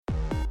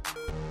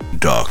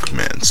Doc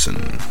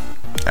Manson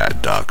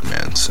at Doc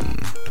Manson,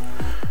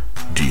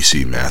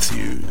 DC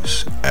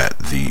Matthews at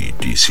the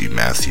DC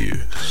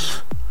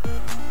Matthews.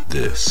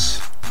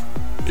 This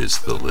is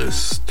the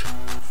list.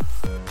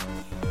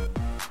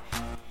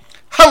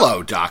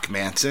 Hello, Doc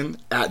Manson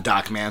at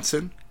Doc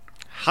Manson.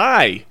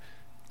 Hi,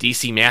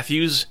 DC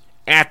Matthews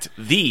at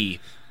the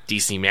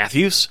DC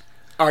Matthews.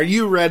 Are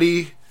you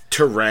ready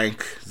to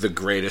rank the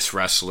greatest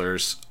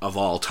wrestlers of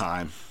all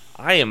time?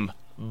 I am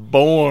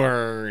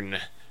born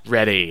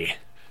ready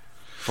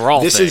for all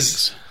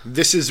things.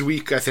 This is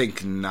week, I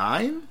think,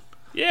 9?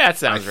 Yeah, it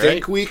sounds right. I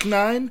think week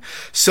 9.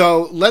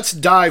 So let's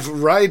dive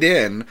right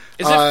in.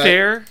 Is it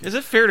fair? Is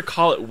it fair to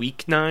call it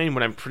week 9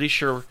 when I'm pretty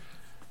sure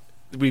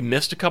we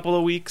missed a couple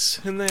of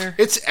weeks in there?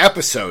 It's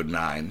episode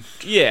 9.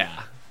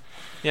 Yeah.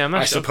 Yeah, I'm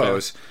not I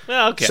suppose. Okay.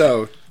 Well, okay.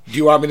 So, do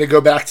you want me to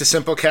go back to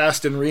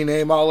Simplecast and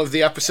rename all of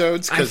the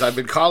episodes? Because I've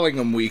been calling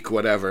them week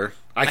whatever.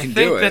 I can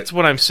do it. I think that's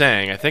what I'm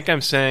saying. I think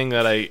I'm saying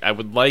that I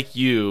would like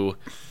you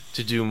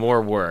to do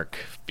more work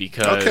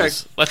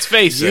because, let's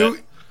face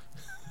it.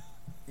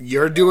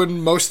 You're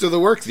doing most of the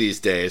work these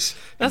days.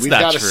 That's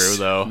not true,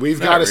 though. We've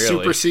got a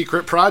super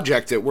secret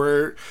project that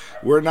we're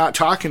not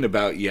talking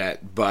about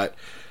yet, but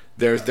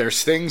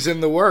there's things in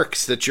the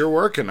works that you're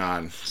working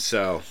on,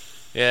 so...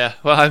 Yeah,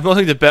 well, I'm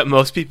willing to bet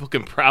most people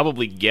can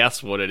probably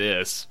guess what it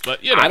is,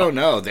 but, I don't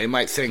know. They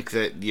might think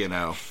that,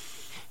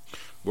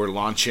 we're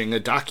launching a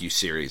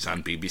docuseries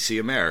on BBC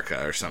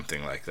America or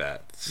something like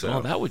that. So,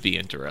 well, that would be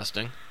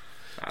interesting.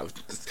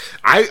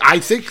 I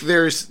think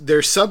there's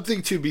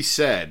something to be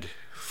said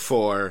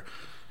for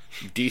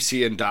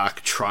DC and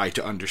Doc try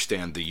to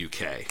understand the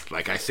UK.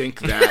 Like, I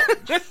think that...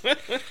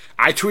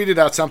 I tweeted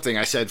out something.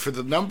 I said, for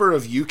the number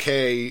of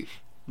UK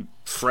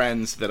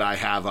friends that I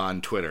have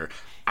on Twitter...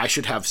 I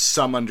should have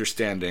some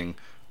understanding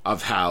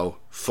of how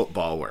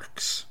football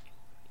works,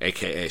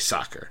 a.k.a.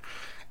 soccer.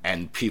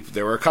 And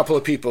there were a couple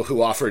of people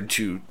who offered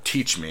to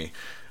teach me.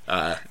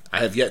 I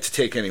have yet to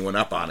take anyone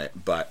up on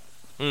it, but...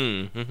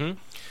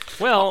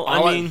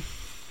 Well,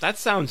 that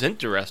sounds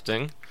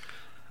interesting.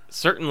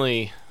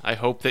 Certainly, I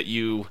hope that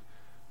you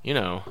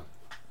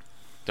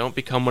don't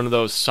become one of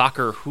those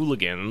soccer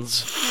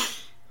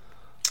hooligans.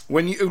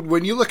 When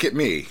you look at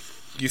me...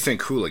 You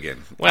think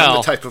hooligan.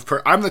 Well,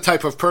 I'm the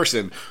type of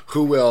person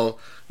who will,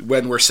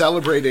 when we're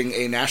celebrating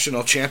a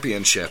national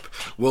championship,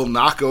 will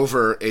knock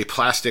over a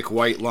plastic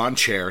white lawn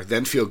chair,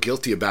 then feel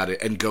guilty about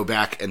it, and go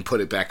back and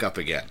put it back up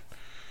again.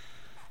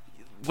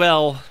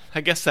 Well, I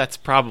guess that's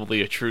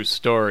probably a true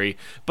story,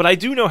 but I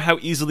do know how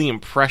easily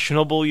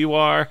impressionable you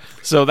are,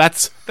 so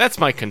that's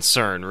my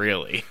concern,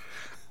 really.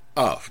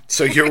 Oh,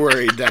 so you're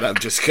worried that I'm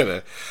just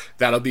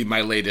that'll be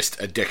my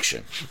latest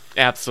addiction.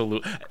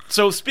 Absolutely.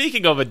 So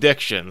speaking of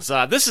addictions,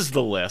 this is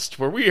the list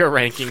where we are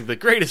ranking the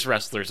greatest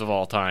wrestlers of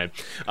all time.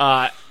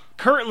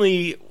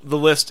 Currently, the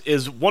list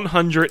is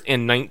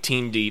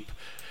 119 deep.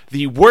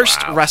 The worst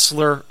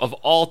wrestler of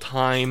all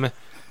time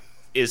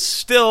is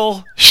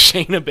still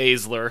Shayna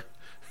Baszler.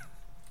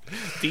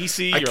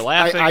 DC, you're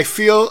laughing. I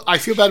feel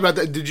bad about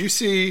that. Did you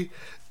see,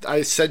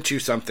 I sent you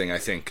something, I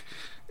think,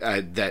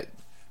 that...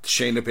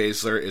 Shayna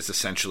Baszler is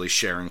essentially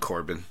Sharon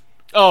Corbin.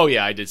 Oh,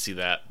 yeah, I did see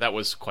that. That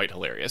was quite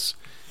hilarious.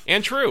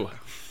 And true.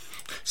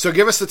 So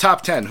give us the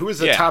top 10. Who is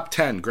the top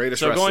 10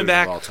 greatest wrestlers of all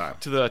time? So going back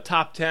to the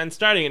top 10,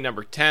 starting at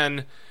number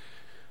 10,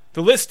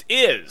 the list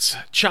is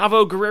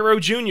Chavo Guerrero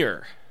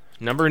Jr.,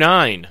 number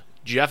 9,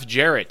 Jeff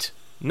Jarrett,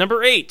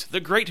 number 8, The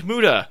Great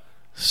Muta,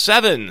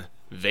 7,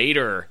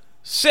 Vader,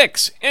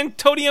 6,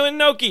 Antonio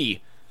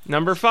Inoki,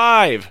 number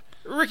 5,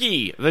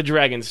 Ricky the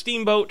Dragon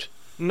Steamboat,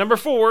 number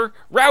 4,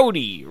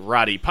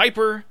 Roddy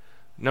Piper.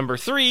 Number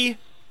 3,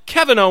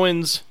 Kevin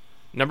Owens.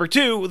 Number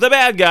 2, the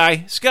bad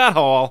guy, Scott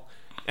Hall.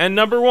 And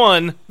number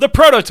 1, the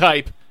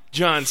prototype,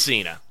 John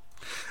Cena.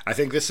 I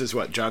think this is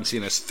John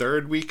Cena's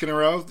 3rd week in a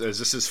row? Is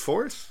this his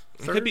 4th?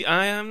 It could be.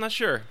 I'm not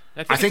sure.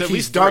 I think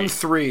he's done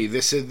 3.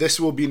 This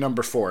will be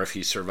number 4 if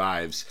he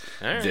survives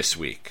this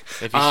week.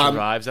 If he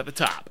survives at the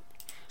top.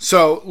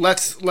 So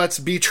let's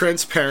be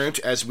transparent,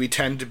 as we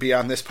tend to be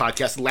on this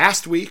podcast.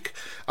 Last week,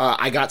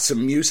 I got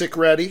some music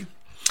ready.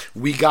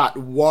 We got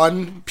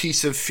one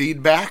piece of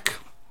feedback.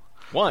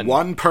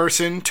 One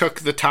person took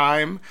the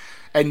time,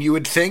 and you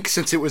would think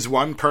since it was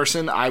one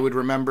person, I would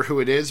remember who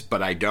it is,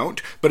 but I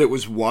don't. But it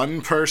was one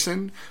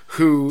person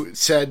who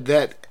said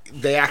that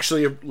they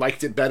actually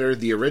liked it better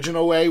the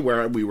original way,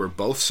 where we were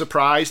both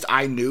surprised.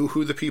 I knew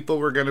who the people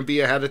were going to be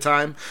ahead of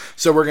time.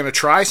 So we're going to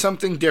try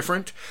something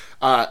different.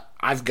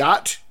 I've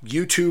got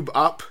YouTube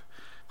up.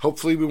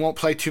 Hopefully we won't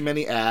play too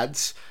many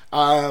ads.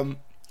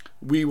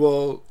 We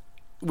will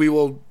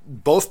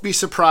both be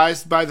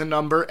surprised by the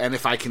number, and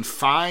if I can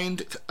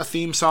find a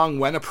theme song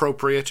when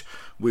appropriate,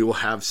 we will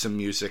have some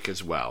music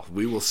as well.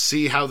 We will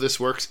see how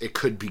this works. It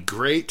could be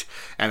great,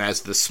 and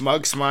as the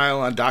smug smile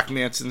on Doc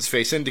Manson's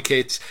face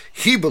indicates,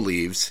 he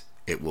believes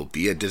it will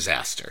be a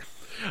disaster.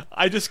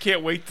 I just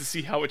can't wait to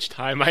see how much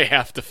time I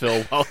have to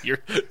fill while you're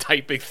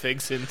typing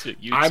things into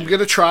YouTube. I'm going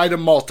to try to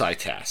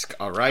multitask,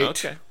 all right?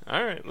 Okay.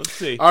 All right, let's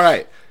see. All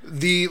right.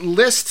 The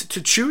list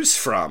to choose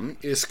from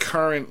is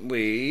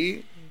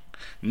currently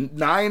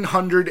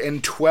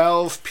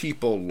 912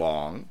 people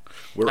long.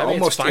 We're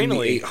almost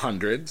finally in the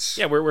 800s.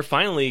 Yeah, we're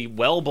finally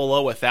well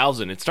below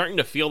 1,000. It's starting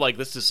to feel like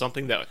this is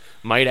something that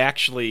might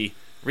actually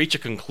reach a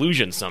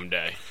conclusion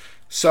someday.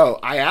 So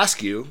I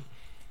ask you,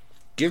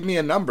 give me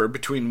a number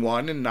between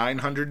 1 and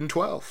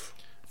 912.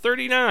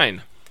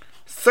 39.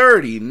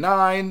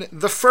 39.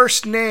 The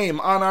first name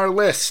on our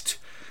list,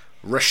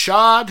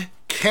 Rashad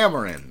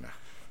Cameron.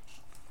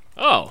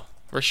 Oh,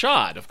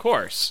 Rashad, of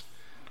course.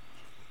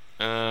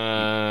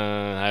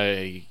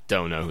 I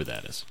don't know who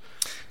that is.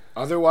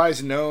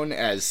 Otherwise known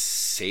as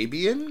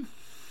Sabian?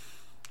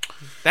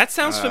 That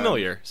sounds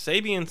familiar.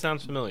 Sabian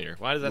sounds familiar.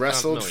 Why does that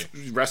sound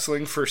familiar?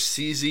 Wrestling for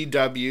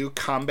CZW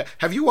Combat.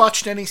 Have you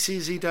watched any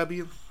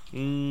CZW?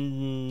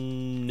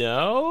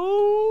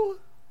 No.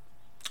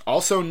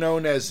 Also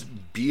known as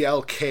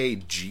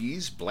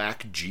BLKGs,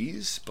 Black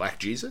Jesus.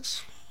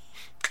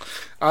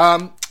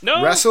 No.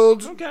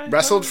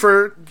 Wrestled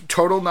for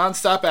Total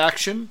Nonstop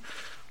Action.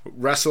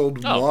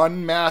 Wrestled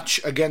one match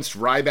against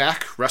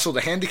Ryback. Wrestled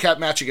a handicap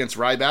match against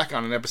Ryback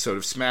on an episode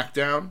of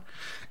SmackDown.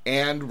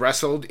 And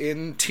wrestled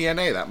in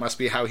TNA. That must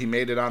be how he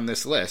made it on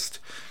this list.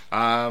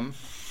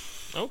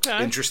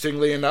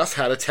 Interestingly enough,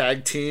 had a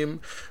tag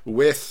team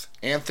with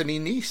Tony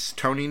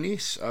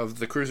Nese of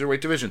the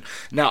Cruiserweight division.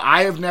 Now,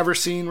 I have never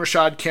seen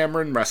Rashad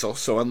Cameron wrestle,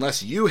 so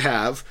unless you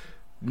have,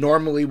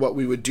 normally what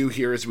we would do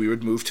here is we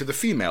would move to the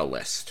female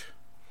list.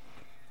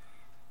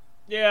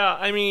 Yeah,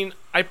 I mean,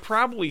 I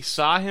probably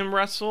saw him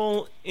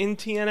wrestle in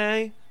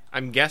TNA.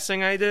 I'm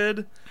guessing I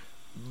did,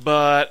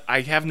 but I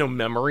have no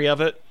memory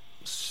of it.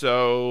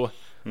 So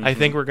I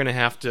think we're going to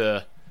have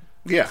to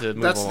move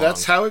along.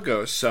 That's how it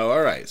goes. So,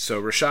 all right.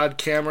 So, Rashad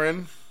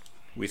Cameron,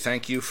 we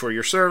thank you for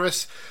your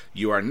service.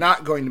 You are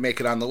not going to make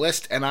it on the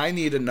list, and I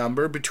need a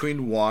number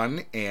between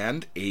 1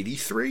 and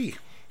 83.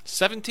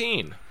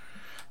 17.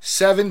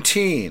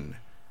 17.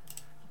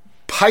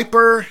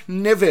 Piper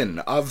Niven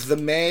of the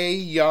Mae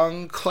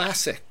Young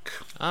Classic.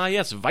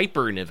 Yes,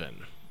 Viper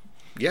Niven.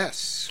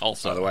 Yes.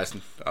 Also.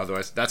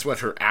 Otherwise, that's what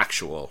her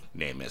actual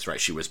name is,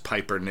 right? She was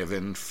Piper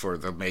Niven for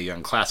the Mae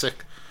Young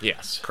Classic.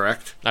 Yes.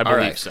 Correct? I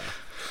believe so.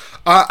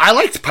 I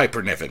liked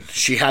Piper Niven.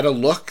 She had a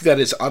look that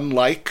is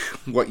unlike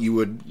what you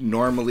would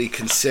normally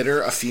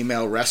consider a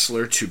female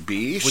wrestler to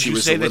be. Would you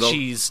say that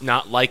she's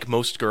not like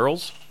most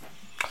girls?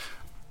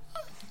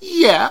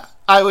 Yeah,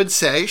 I would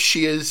say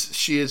she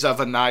is of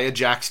a Nia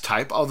Jax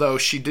type, although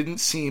she didn't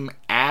seem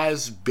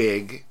as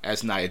big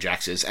as Nia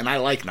Jax is, and I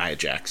like Nia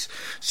Jax,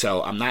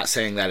 so I'm not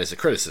saying that as a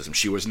criticism.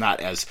 She was not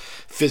as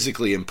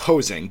physically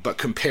imposing, but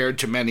compared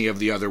to many of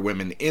the other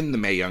women in the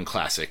Mae Young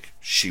Classic,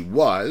 she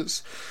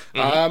was.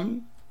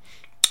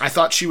 I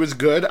thought she was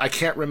good. I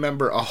can't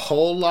remember a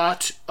whole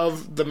lot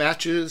of the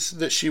matches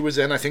that she was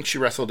in. I think she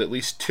wrestled at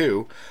least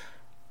 2.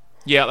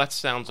 Yeah, that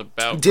sounds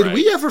about right. Did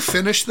we ever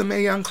finish the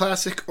Mae Young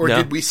Classic, or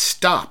did we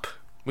stop?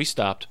 We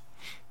stopped.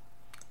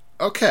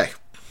 Okay.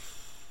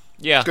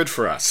 Yeah. Good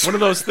for us. One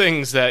of those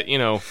things that,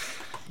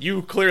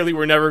 you clearly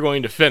were never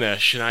going to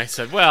finish, and I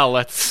said, well,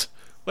 let's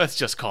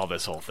just call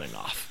this whole thing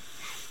off.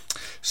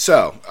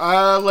 So,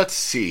 let's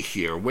see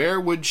here. Where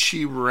would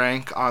she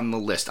rank on the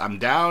list? I'm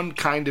down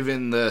kind of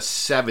in the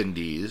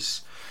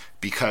 70s,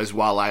 because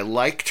while I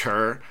liked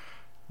her,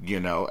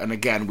 and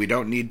again, we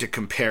don't need to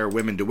compare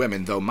women to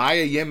women, though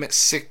Mia Yim at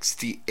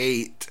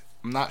 68,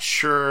 I'm not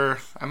sure.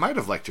 I might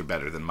have liked her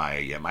better than Mia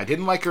Yim. I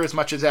didn't like her as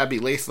much as Abby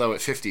Lathlow at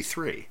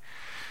 53.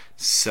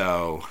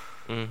 So,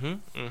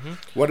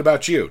 What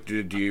about you?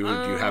 Do you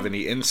have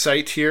any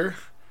insight here?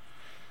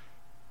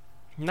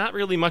 Not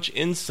really much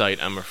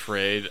insight, I'm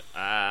afraid.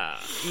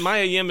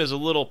 Mia Yim is a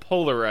little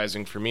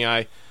polarizing for me.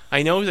 I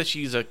know that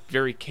she's a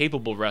very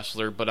capable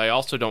wrestler, but I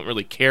also don't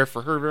really care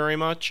for her very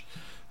much.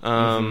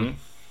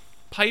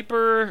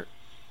 Piper,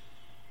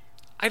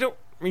 I don't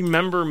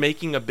remember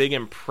making a big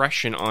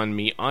impression on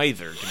me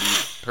either, to be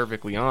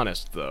perfectly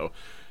honest, though.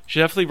 She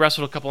definitely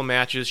wrestled a couple of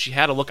matches. She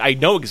had a look. I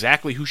know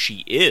exactly who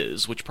she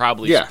is, which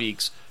probably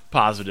speaks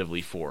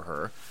positively for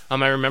her.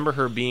 I remember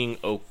her being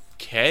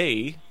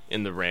okay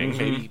in the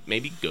ring,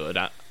 maybe good.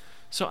 Yeah.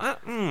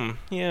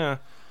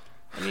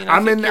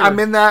 I'm in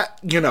that,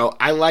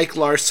 I like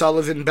Lars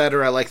Sullivan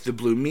better. I like the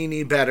Blue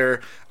Meanie better.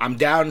 I'm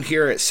down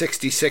here at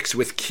 66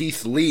 with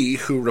Keith Lee,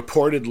 who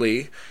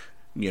reportedly,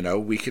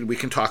 we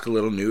can talk a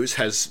little news,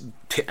 has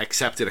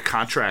accepted a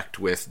contract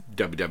with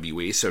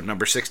WWE. So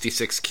number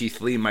 66,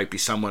 Keith Lee, might be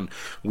someone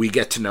we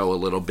get to know a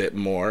little bit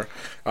more,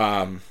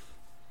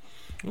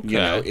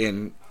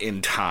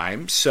 in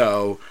time.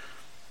 So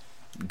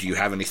do you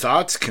have any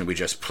thoughts? Can we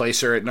just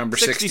place her at number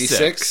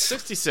 66?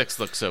 66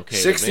 looks okay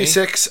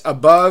 66 to me.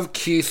 Above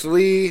Keith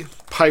Lee,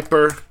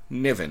 Piper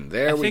Niven.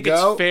 There we go. I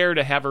think it's fair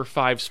to have her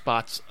 5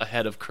 spots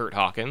ahead of Kurt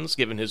Hawkins,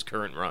 given his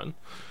current run.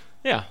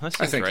 Yeah, that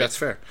seems I think right. that's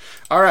fair.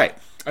 All right.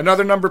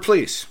 Another number,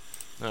 please.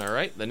 All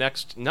right. The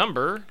next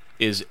number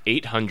is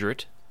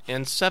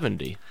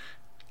 870.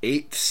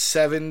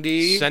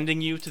 870.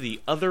 Sending you to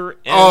the other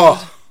end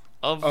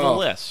of the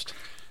list.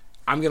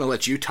 I'm going to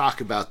let you talk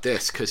about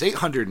this, because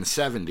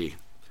 870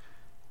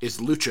 is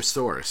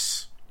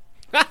Luchasaurus.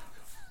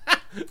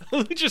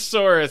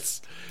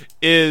 Luchasaurus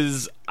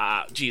is,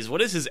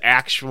 what is his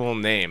actual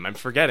name? I'm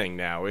forgetting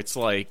now. It's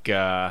like,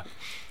 Vibra,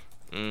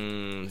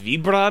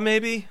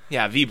 maybe?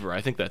 Yeah, Vibra,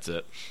 I think that's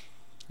it.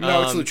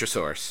 No, it's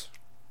Luchasaurus.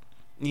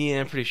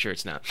 Yeah, I'm pretty sure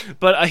it's not.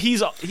 But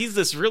he's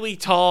this really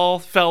tall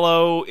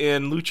fellow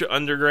in Lucha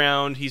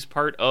Underground. He's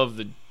part of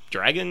the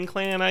Dragon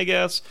Clan, I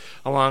guess,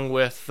 along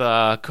with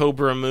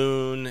Cobra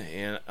Moon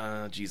and,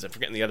 I'm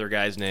forgetting the other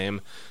guy's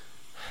name.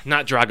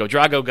 Not Drago.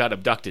 Drago got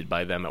abducted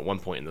by them at one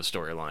point in the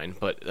storyline.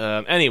 But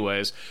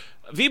anyways,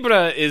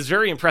 Vibra is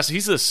very impressive.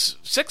 He's this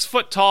 6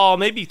 foot tall,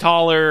 maybe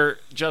taller,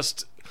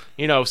 just,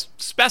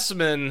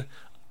 specimen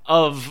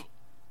of,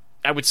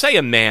 I would say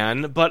a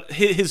man, but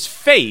his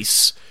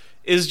face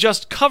is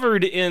just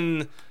covered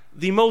in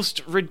the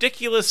most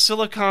ridiculous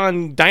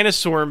silicone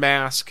dinosaur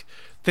mask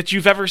that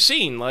you've ever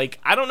seen. Like,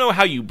 I don't know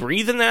how you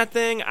breathe in that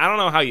thing. I don't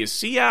know how you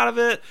see out of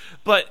it,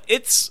 but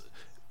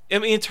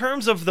in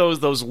terms of those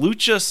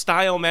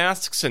lucha-style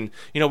masks, and,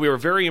 we were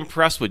very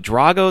impressed with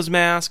Drago's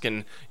mask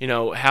and,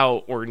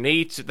 how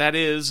ornate that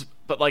is.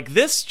 But,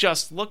 this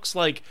just looks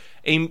like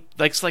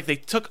they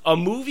took a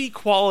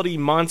movie-quality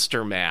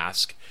monster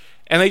mask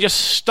and they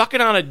just stuck it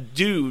on a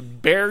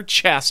dude, bare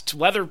chest,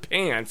 leather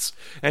pants,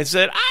 and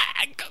said,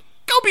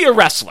 go be a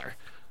wrestler.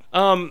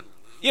 So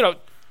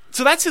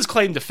that's his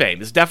claim to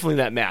fame, is definitely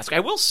that mask. I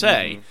will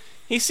say,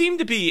 he seemed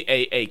to be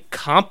a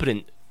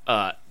competent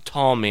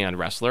tall man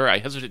wrestler. I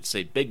hesitate to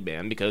say big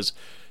man because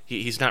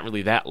he's not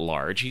really that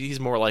large. He's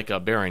more like a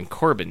Baron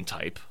Corbin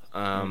type.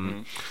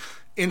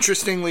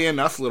 Interestingly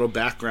enough, little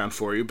background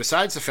for you,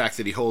 besides the fact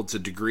that he holds a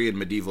degree in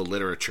medieval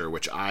literature,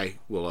 which I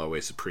will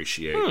always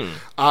appreciate,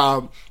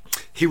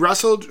 he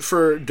wrestled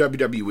for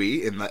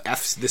WWE in the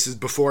this is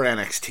before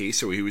NXT,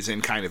 so he was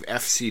in kind of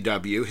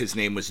FCW. His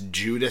name was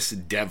Judas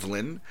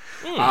Devlin,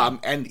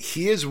 and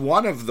he is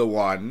one of the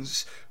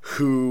ones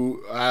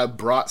who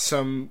brought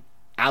some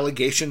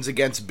allegations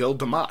against Bill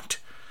DeMott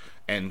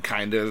and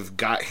kind of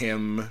got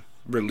him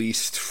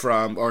released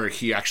from, or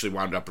he actually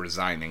wound up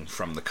resigning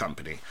from the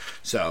company.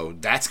 So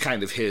that's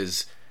kind of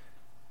his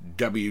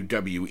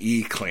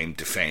WWE claim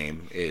to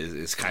fame,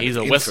 is kind he's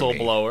of He's a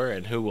whistleblower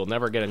and who will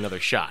never get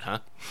another shot, huh?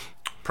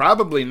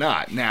 Probably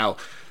not. Now,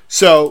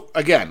 so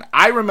again,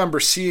 I remember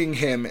seeing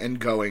him and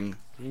going,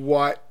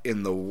 what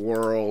in the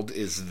world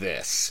is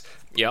this?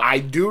 Yep. I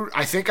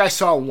think I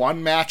saw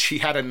one match. He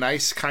had a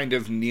nice kind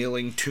of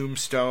kneeling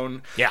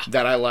tombstone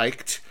that I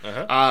liked.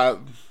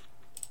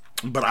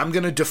 But I'm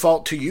going to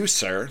default to you,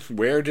 sir.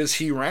 Where does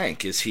he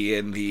rank? Is he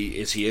in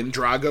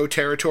Drago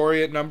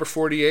territory at number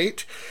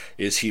 48?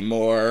 Is he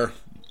more?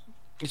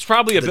 It's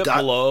probably a bit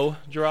below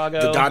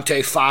Drago. The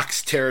Dante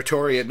Fox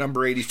territory at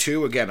number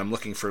 82. Again, I'm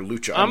looking for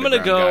Lucha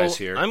Underground guys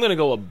here. I'm going to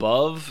go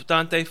above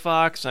Dante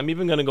Fox. I'm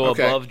even going to go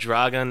above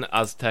Dragon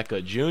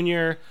Azteca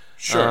Jr.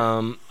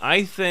 Sure.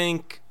 I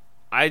think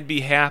I'd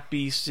be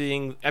happy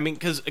seeing. I mean,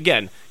 because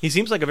again, he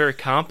seems like a very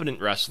competent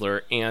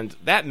wrestler, and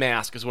that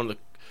mask is one of the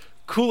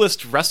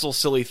coolest wrestle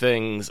silly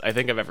things I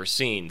think I've ever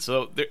seen.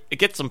 So it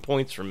gets some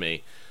points from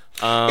me.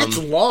 It's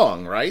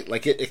long, right?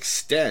 Like it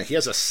extends. He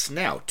has a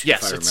snout,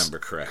 if I remember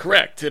correctly.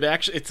 Correct. It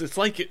actually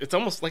it's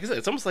almost like I said.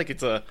 It's almost like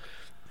it's a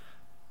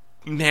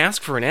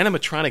mask for an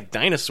animatronic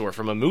dinosaur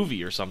from a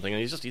movie or something, and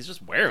he's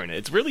just wearing it.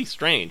 It's really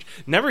strange.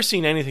 Never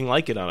seen anything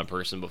like it on a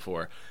person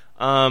before.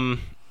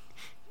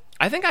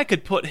 I think I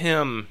could put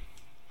him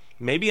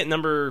maybe at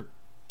number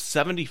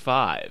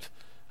 75.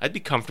 I'd be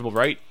comfortable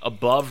right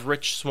above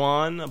Rich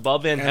Swann,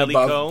 above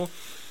Angelico,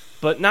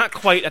 but not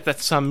quite at the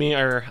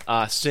Samir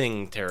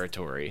Singh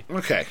territory.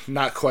 Okay,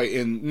 not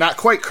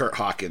quite Kurt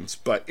Hawkins,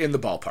 but in the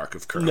ballpark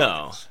of Kurt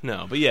Hawkins.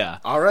 No, but yeah.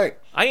 All right.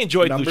 I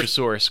enjoyed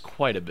Luchasaurus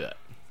quite a bit.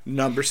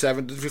 Number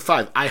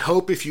 75. I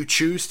hope if you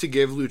choose to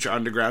give Lucha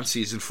Underground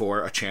Season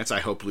 4 a chance, I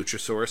hope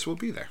Luchasaurus will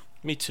be there.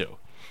 Me too.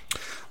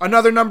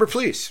 Another number,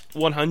 please.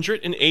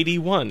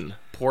 181.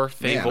 Por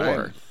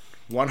favor.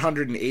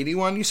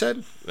 181, you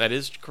said? That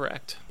is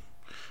correct.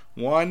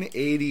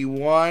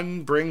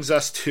 181 brings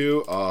us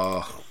to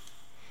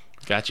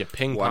got you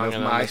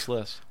ping-ponging on this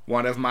list.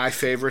 One of my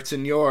favorites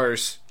and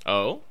yours.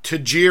 Oh?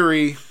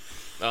 Tajiri.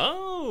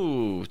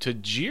 Oh,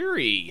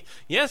 Tajiri.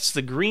 Yes,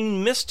 the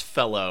Green Mist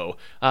fellow.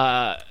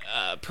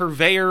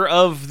 Purveyor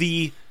of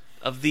the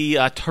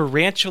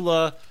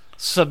tarantula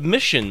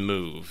submission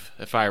move,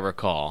 if I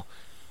recall.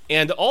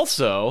 And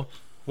also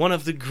one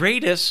of the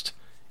greatest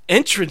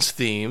entrance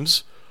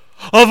themes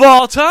of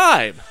all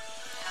time.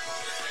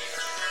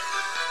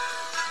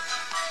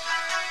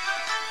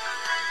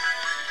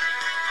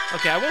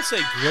 Okay, I won't say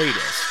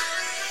greatest,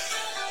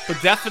 but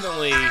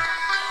definitely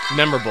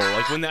memorable.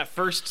 Like when that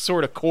first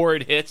sort of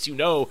chord hits, you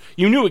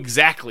knew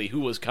exactly who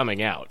was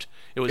coming out.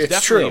 It was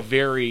definitely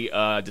very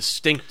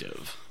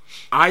distinctive.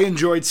 I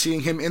enjoyed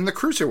seeing him in the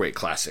Cruiserweight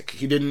Classic.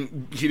 He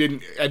didn't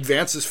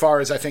advance as far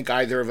as I think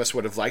either of us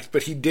would have liked,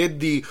 but he did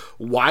the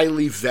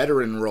wily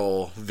veteran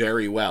role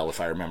very well, if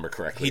I remember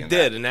correctly. He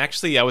did, and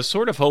actually I was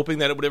sort of hoping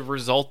that it would have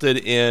resulted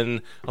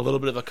in a little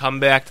bit of a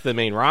comeback to the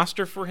main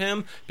roster for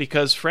him,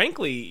 because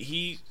frankly,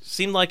 he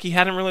seemed like he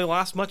hadn't really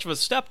lost much of a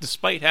step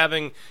despite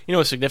having,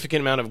 a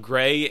significant amount of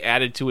gray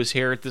added to his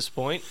hair at this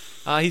point.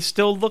 He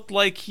still looked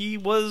like he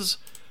was...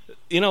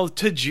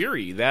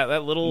 Tajiri,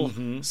 that little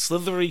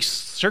slithery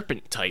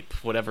serpent type,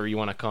 whatever you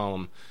want to call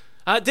him.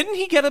 Didn't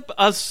he get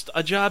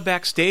a job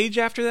backstage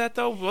after that,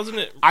 though? Wasn't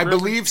it? I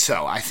believe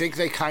so. I think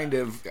they kind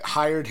of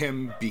hired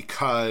him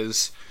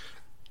because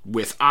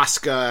with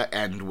Asuka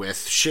and with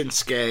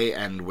Shinsuke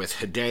and with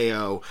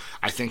Hideo,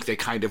 I think they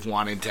kind of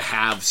wanted to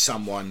have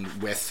someone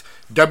with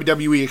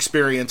WWE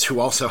experience who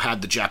also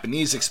had the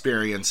Japanese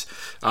experience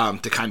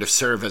to kind of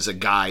serve as a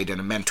guide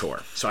and a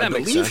mentor. So I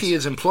believe he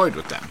is employed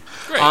with them.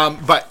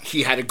 But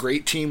he had a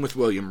great team with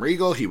William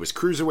Regal. He was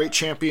Cruiserweight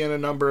champion a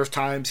number of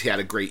times. He had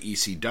a great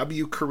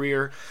ECW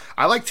career.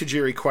 I like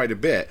Tajiri quite a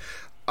bit.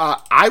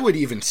 I would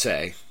even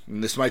say,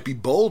 and this might be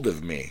bold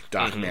of me,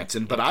 Doc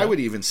Manson, but I would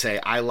even say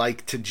I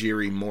like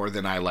Tajiri more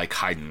than I like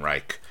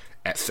Heidenreich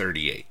at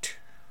 38.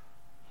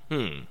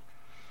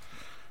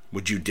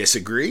 Would you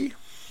disagree?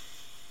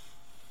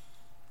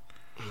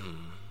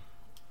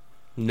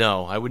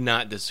 No, I would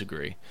not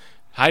disagree.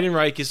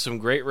 Heidenreich is some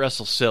great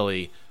wrestle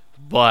silly,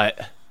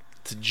 but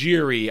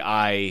Tajiri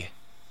I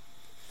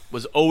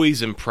was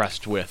always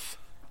impressed with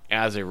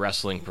as a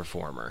wrestling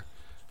performer.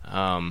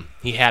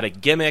 He had a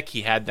gimmick.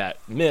 He had that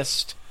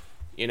mist.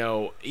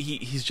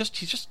 He's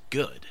just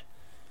good.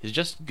 He's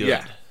just good.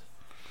 Yeah.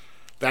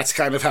 That's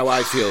kind of how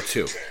I feel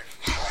too.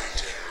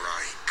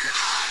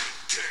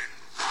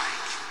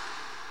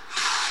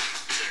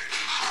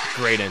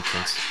 Great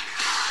entrance.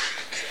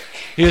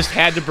 He just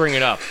had to bring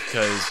it up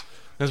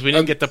because we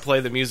didn't get to play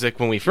the music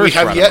when we first. We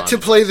have yet to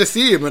play the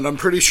theme, and I'm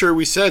pretty sure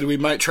we said we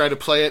might try to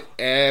play it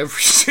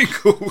every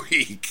single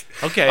week.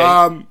 Okay.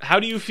 How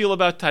do you feel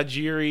about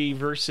Tajiri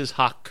versus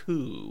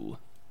Haku?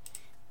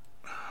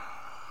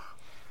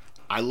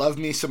 I love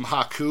me some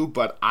Haku,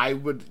 but I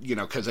would,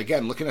 because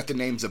again, looking at the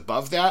names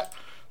above that,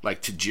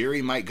 like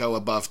Tajiri might go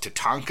above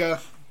Tatanka.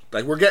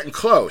 Like we're getting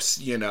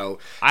close,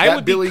 I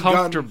would be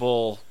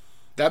comfortable.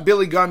 That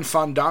Billy Gunn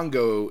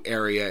Fandango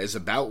area is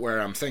about where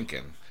I'm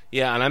thinking.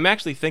 Yeah, and I'm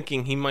actually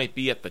thinking he might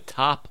be at the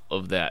top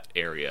of that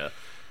area.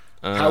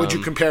 How would you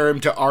compare him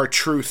to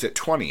R-Truth at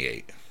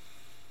 28?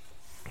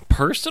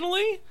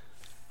 Personally,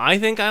 I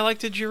think I like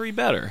Tajiri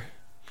better.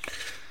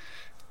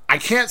 I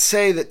can't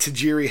say that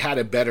Tajiri had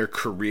a better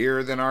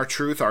career than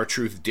R-Truth.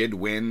 R-Truth did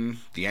win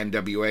the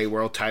NWA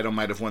World title,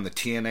 might have won the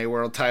TNA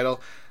World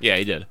title. Yeah,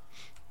 he did.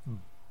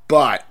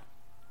 But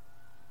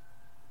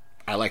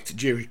I like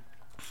Tajiri.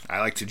 I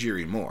like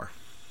Tajiri more.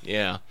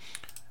 Yeah.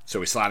 So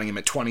we're slotting him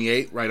at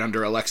 28, right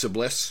under Alexa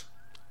Bliss?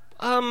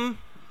 I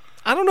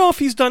don't know if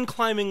he's done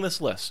climbing this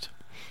list.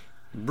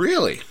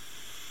 Really?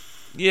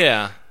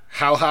 Yeah.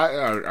 How high?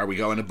 Are we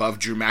going above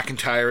Drew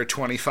McIntyre at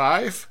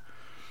 25?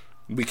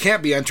 We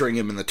can't be entering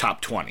him in the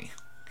top 20.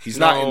 He's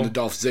not in the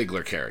Dolph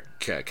Ziggler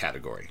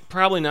category.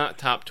 Probably not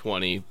top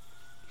 20.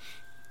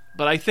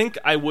 But I think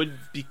I would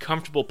be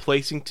comfortable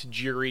placing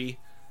Tajiri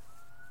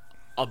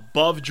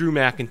above Drew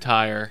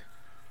McIntyre,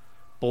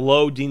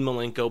 below Dean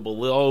Malenko,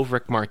 below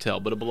Rick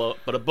Martel, but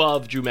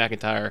above Drew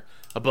McIntyre,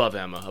 above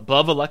Emma,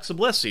 above Alexa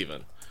Bliss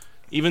even.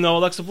 Even though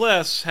Alexa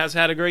Bliss has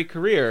had a great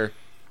career,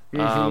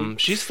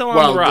 she's still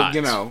on the rise.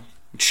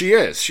 She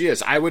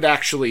is. I would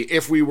actually,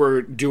 if we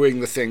were doing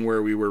the thing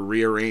where we were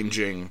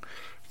rearranging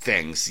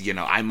things,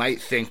 I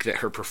might think that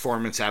her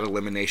performance at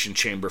Elimination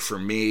Chamber for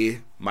me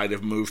might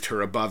have moved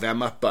her above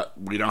Emma, but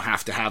we don't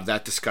have to have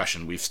that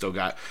discussion. We've still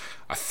got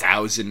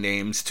 1,000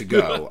 names to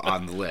go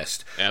on the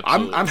list.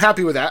 Absolutely. I'm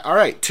happy with that. All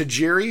right,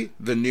 Tajiri,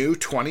 the new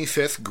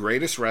 25th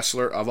greatest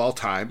wrestler of all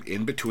time,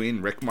 in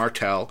between Rick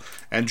Martel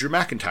and Drew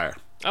McIntyre.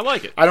 I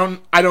like it. I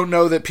don't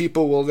know that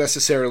people will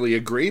necessarily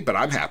agree, but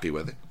I'm happy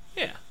with it.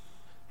 Yeah.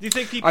 Do you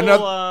think people?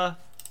 Do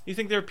you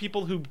think there are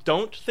people who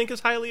don't think as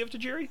highly of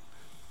Tajiri?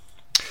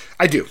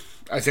 I do.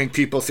 I think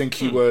people think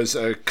he was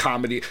a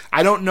comedy.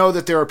 I don't know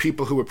that there are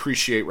people who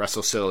appreciate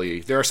Wrestle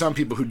Silly. There are some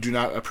people who do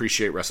not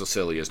appreciate Wrestle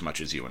Silly as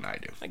much as you and I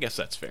do. I guess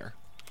that's fair.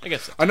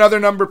 Another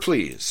number,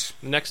 please.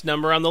 The next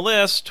number on the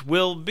list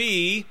will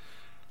be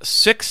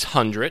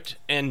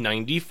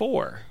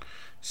 694.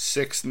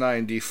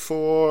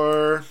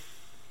 694.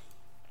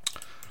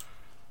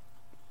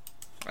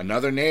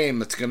 Another name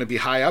that's going to be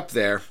high up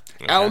there.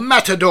 Okay. El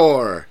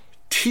Matador,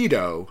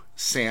 Tito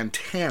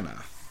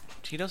Santana.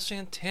 Tito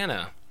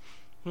Santana.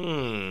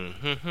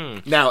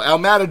 Now, El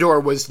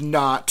Matador was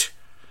not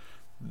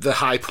the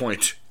high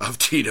point of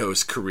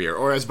Tito's career,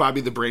 or as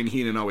Bobby the Brain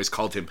Heenan always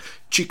called him,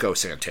 Chico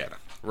Santana.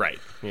 Right,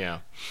 yeah.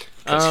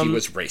 Because he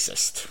was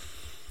racist.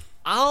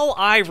 All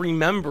I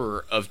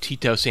remember of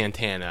Tito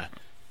Santana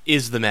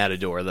is the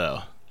Matador,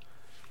 though.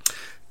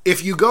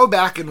 If you go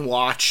back and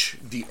watch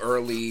the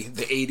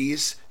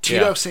 80s,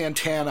 Tito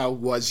Santana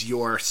was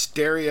your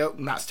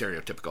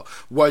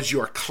was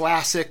your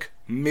classic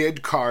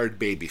mid-card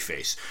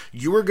babyface.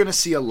 You are going to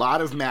see a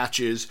lot of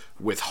matches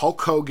with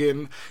Hulk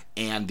Hogan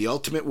and the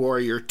Ultimate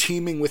Warrior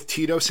teaming with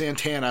Tito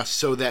Santana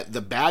so that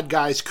the bad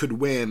guys could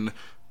win,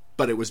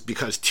 but it was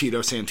because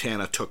Tito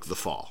Santana took the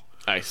fall.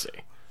 I see.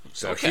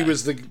 So he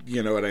was the,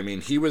 you know what I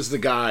mean? He was the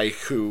guy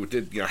who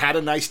did, had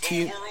a nice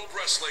team. The World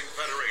Wrestling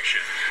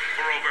Federation,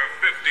 for over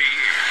 50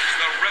 years,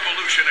 the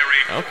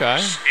revolutionary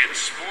force in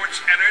sports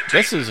entertainment.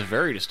 This is a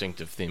very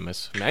distinctive theme.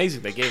 It's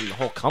amazing they gave him the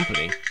whole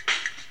company.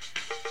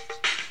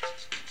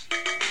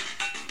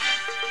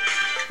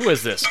 Who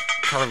is this?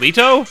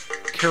 Carlito?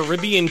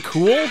 Caribbean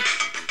Cool?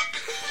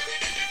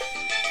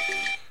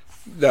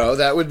 No,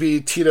 that would be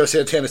Tito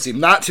Santana's theme.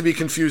 Not to be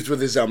confused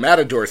with his El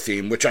Matador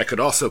theme, which I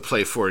could also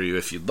play for you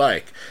if you'd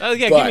like. Yeah,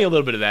 give me a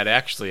little bit of that,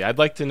 actually. I'd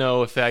like to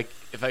know if that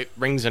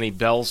rings any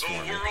bells for me.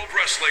 The World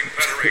Wrestling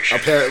Federation.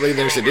 Apparently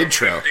there's an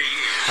intro.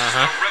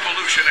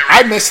 Revolutionary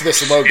I miss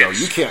this logo.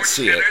 You can't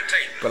see it,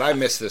 but I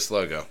miss this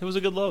logo. It was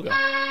a good logo.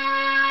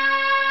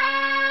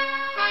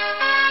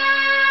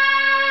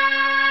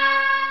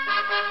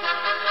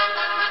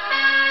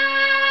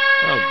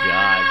 Oh,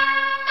 God.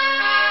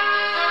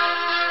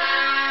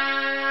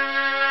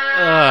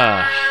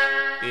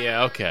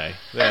 Yeah, okay.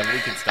 Then we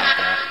can stop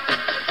that.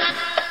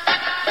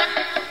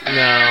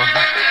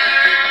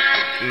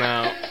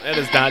 No, that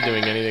is not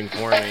doing anything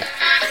for me.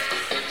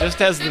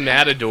 Just as the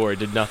Matador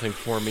did nothing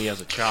for me as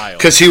a child.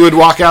 Because he would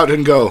walk out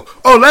and go,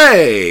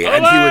 "Olé!"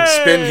 and he would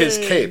spin his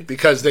cape,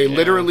 because they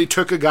literally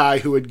took a guy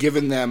who had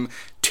given them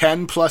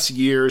 10 plus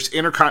years,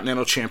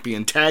 Intercontinental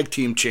Champion, Tag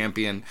Team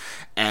Champion,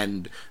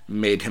 and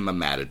made him a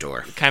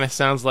Matador. It kind of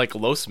sounds like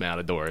Los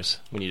Matadors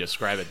when you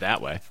describe it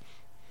that way.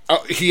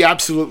 Oh, he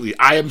absolutely.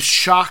 I am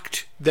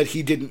shocked that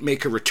he didn't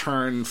make a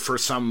return for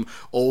some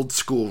old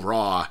school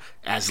Raw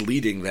as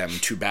leading them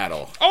to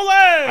battle.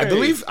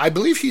 Olé! I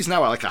believe he's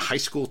now like a high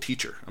school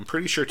teacher. I'm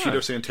pretty sure Tito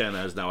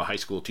Santana is now a high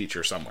school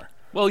teacher somewhere.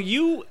 Well,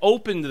 you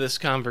opened this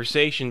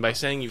conversation by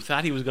saying you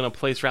thought he was going to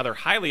place rather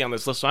highly on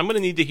this list, so I'm going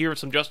to need to hear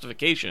some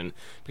justification.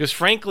 Because,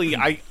 frankly,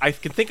 I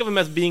can think of him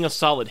as being a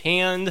solid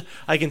hand.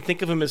 I can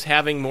think of him as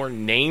having more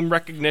name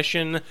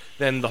recognition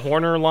than the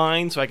Horner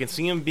line, so I can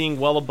see him being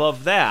well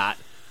above that.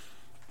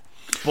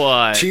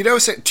 But Tito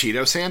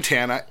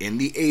Santana in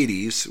the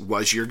 80s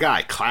was your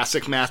guy.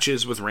 Classic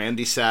matches with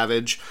Randy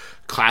Savage,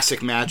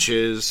 classic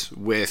matches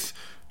with,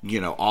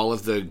 all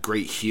of the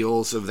great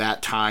heels of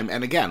that time.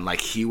 And again,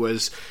 like he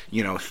was,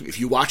 if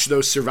you watch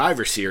those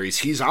Survivor Series,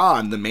 he's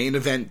on the main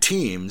event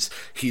teams.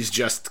 He's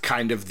just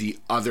kind of the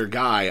other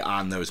guy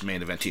on those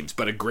main event teams.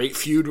 But a great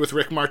feud with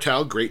Rick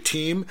Martel, great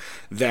team.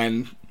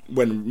 Then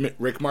when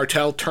Rick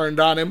Martel turned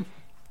on him,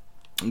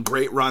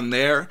 great run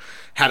there.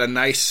 Had a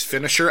nice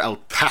finisher. El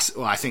Paso.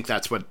 Well, I think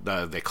that's what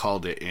they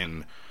called it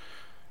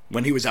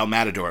when he was El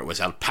Matador. It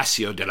was El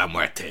Paseo de la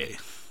Muerte,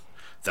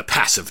 the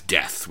Pass of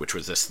Death, which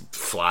was this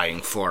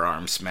flying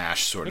forearm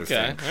smash sort of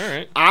thing. All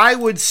right. I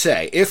would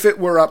say if it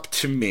were up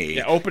to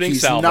me, opening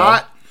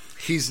salvo.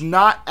 He's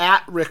not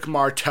at Rick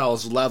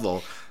Martel's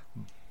level,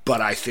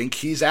 but I think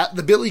he's at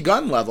the Billy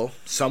Gunn level,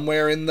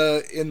 somewhere in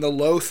the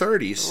low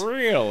 30s.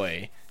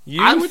 Really?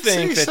 I You would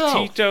think say that so.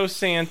 Tito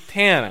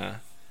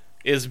Santana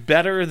is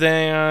better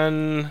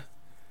than...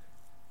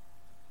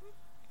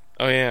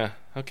 Oh, yeah.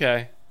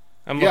 Okay.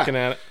 I'm looking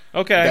at it.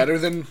 Okay. Better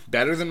than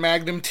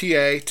Magnum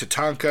TA,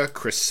 Tatanka,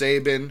 Chris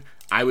Sabin.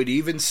 I would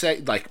even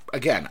say,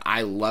 again,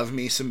 I love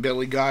me some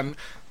Billy Gunn,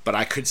 but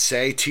I could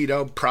say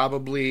Tito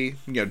probably,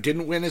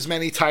 didn't win as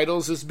many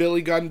titles as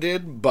Billy Gunn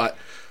did, but,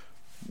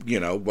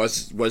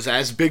 was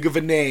as big of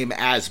a name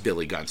as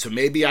Billy Gunn. So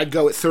maybe I'd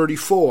go at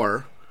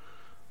 34,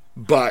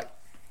 but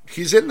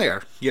he's in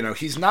there.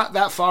 He's not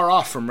that far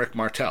off from Rick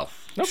Martel,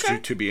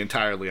 to be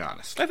entirely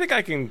honest. I think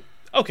I can...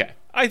 Okay.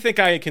 I think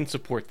I can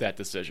support that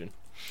decision.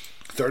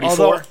 34?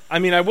 Although,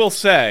 I will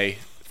say,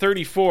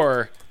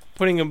 34,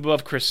 putting him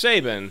above Chris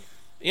Sabin,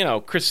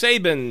 Chris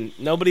Sabin,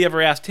 nobody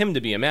ever asked him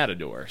to be a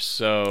Matador,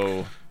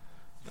 so,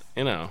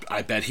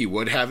 I bet he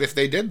would have if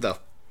they did, though.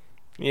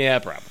 Yeah,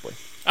 probably.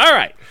 All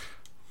right.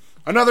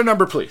 Another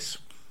number, please.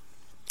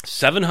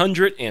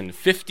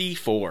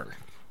 754.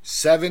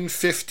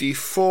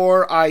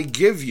 754, I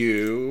give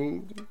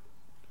you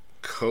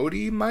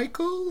Cody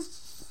Michaels?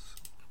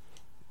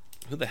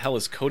 Who the hell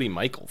is Cody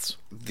Michaels?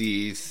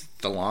 The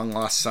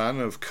long-lost son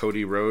of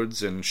Cody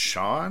Rhodes and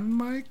Shawn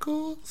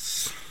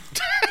Michaels?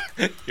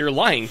 You're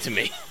lying to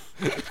me.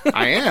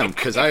 I am,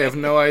 because I have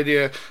no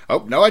idea.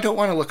 Oh, no, I don't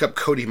want to look up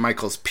Cody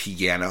Michaels'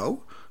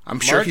 piano. I'm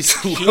sure Mark he's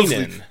Keenan,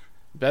 lovely.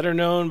 better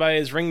known by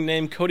his ring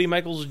name Cody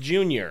Michaels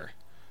Jr.,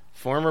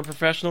 former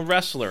professional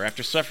wrestler.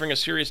 After suffering a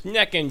serious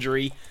neck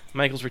injury,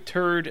 Michaels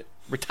retired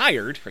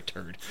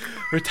and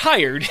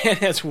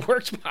has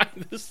worked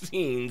behind the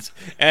scenes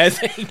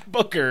as a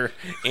booker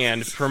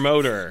and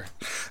promoter.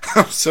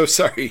 I'm so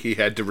sorry he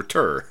had to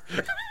return.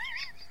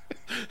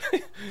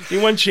 He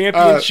won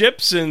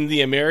championships in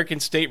the American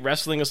State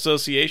Wrestling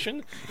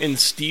Association, in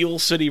Steel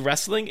City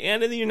Wrestling,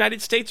 and in the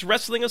United States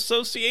Wrestling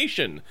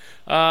Association.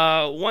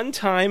 One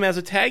time as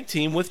a tag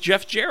team with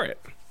Jeff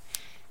Jarrett.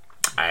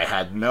 I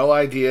had no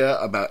idea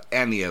about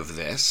any of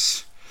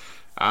this.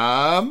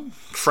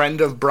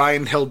 Friend of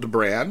Brian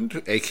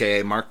Hildebrand,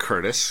 a.k.a. Mark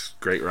Curtis.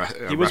 Great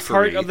referee. He was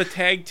part of the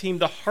tag team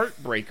The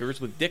Heartbreakers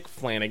with Dick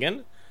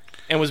Flanagan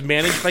and was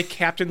managed by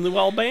Captain Lou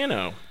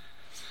Albano.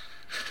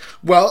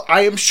 Well,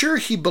 I am sure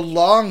he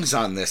belongs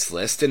on this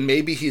list, and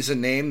maybe he's a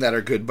name that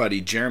our good buddy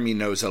Jeremy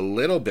knows a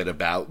little bit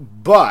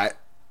about, but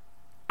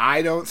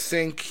I don't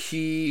think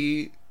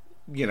he,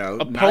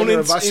 neither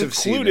of us have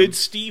seen him. Opponents included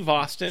Steve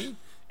Austin,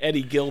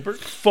 Eddie Gilbert,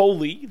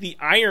 Foley, the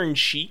Iron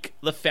Sheik,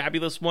 the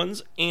Fabulous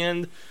Ones,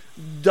 and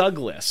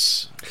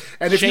Douglas.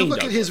 And if you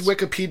look at his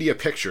Wikipedia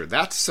picture,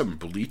 that's some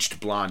bleached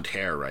blonde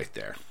hair right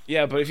there.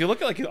 Yeah, but if you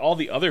look at all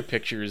the other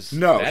pictures,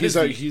 no,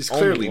 he's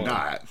clearly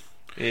not.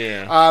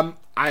 Yeah.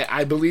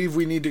 I believe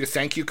we need to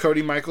thank you,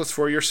 Cody Michaels,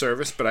 for your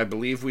service, but I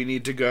believe we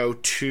need to go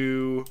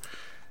to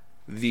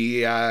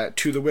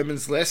the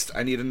women's list.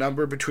 I need a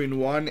number between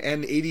 1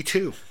 and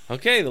 82.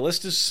 Okay, the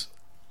list is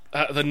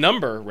the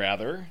number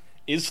rather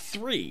is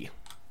 3.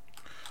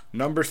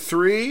 Number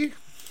 3,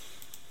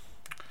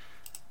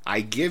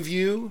 I give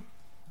you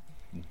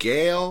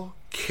Gail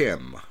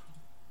Kim.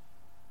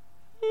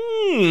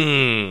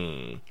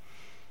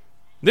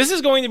 This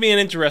is going to be an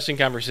interesting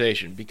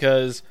conversation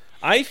because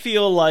I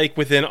feel like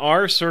within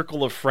our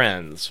circle of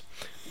friends,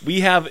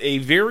 we have a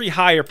very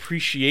high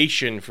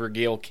appreciation for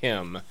Gail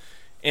Kim,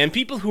 and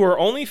people who are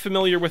only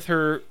familiar with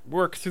her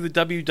work through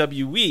the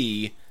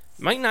WWE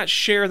might not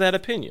share that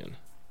opinion.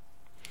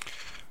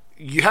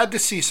 You had to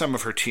see some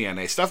of her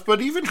TNA stuff, but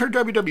even her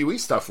WWE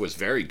stuff was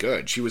very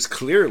good. She was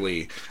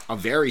clearly a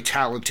very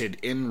talented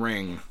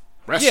in-ring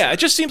wrestler. Yeah, it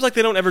just seems like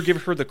they don't ever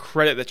give her the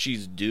credit that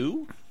she's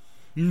due.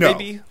 No.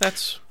 Maybe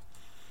that's...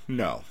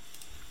 No.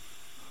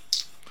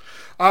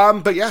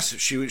 But yes,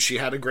 she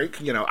had a great,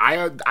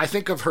 I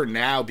think of her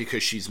now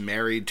because she's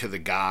married to the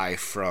guy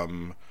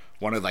from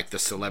one of the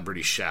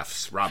celebrity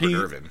chefs, Robert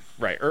Irvine.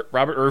 Right,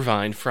 Robert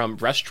Irvine from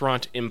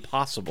Restaurant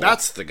Impossible.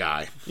 That's the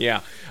guy.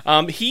 Yeah.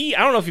 I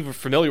don't know if you're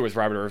familiar with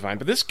Robert Irvine,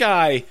 but this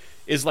guy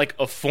is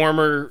a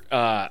former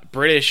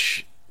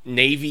British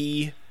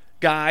Navy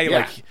guy.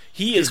 Yeah.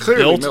 He is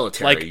clearly built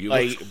military.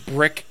 like a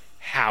brick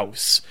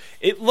house.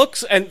 It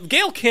looks, and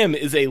Gail Kim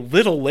is a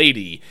little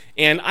lady,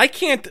 and I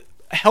can't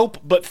help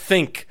but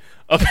think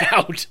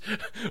about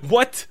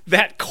what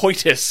that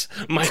coitus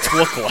might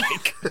look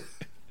like.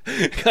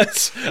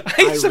 Because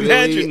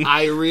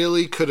I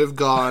really could have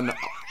gone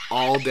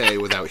all day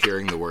without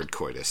hearing the word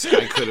coitus.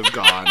 I could have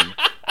gone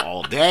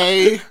all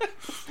day,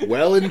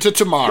 well into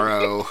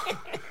tomorrow.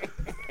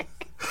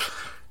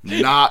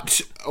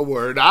 Not a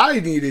word I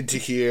needed to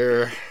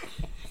hear.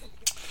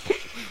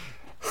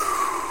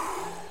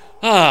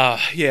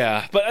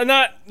 Yeah, but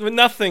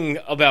nothing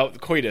about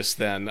coitus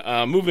then.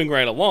 Moving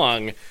right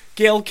along,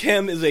 Gail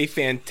Kim is a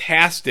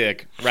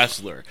fantastic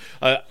wrestler,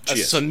 a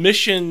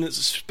submission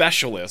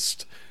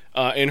specialist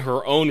in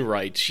her own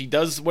right. She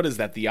does, what is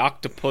that, the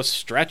octopus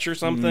stretch or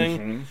something?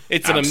 Mm-hmm.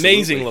 It's an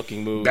amazing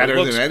looking move.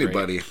 Better than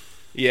anybody. Great.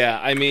 Yeah,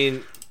 I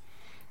mean,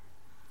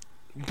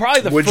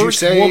 probably the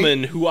first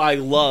woman who I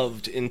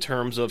loved in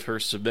terms of her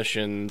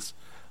submissions.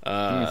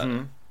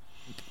 When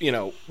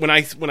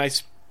I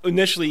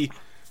initially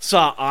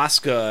saw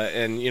Asuka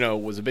and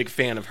was a big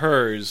fan of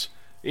hers,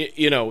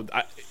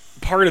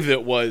 part of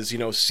it was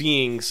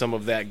seeing some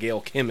of that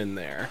Gail Kim in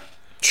there.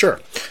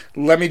 Sure.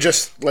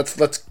 Let's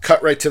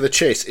cut right to the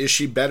chase. Is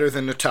she better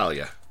than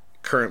Natalya,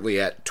 currently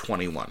at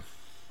 21?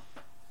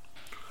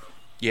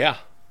 Yeah,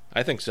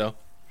 I think so.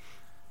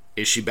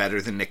 Is she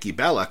better than Nikki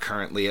Bella,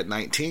 currently at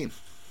 19?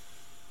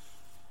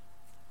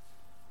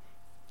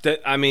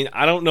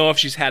 I don't know if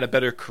she's had a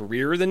better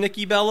career than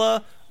Nikki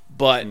Bella,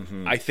 but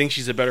I think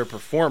she's a better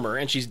performer,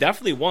 and she's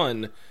definitely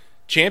won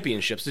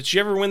championships. Did she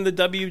ever win the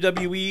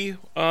WWE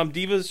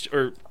Divas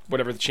or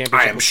whatever the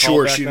championship? I am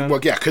sure she. Well,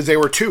 yeah, because they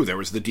were two. There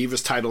was the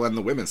Divas title and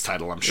the Women's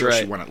title. I'm sure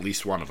she won at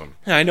least one of them.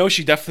 Yeah, I know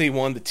she definitely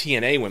won the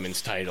TNA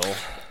Women's title.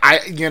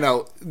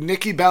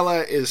 Nikki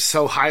Bella is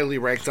so highly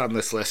ranked on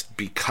this list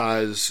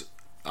because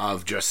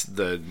of just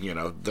the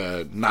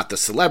not the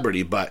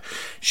celebrity, but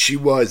she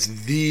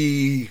was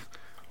the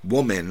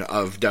woman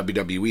of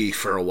WWE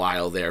for a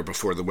while there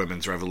before the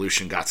women's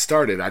revolution got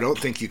started. I don't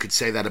think you could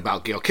say that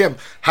about Gail Kim.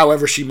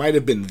 However, she might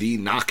have been the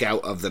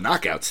knockout of the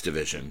knockouts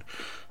division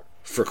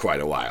for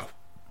quite a while.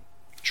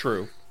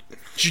 True.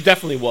 She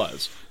definitely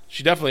was.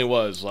 She definitely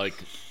was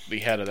the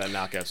head of that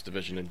knockouts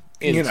division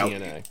in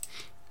TNA.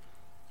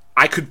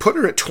 I could put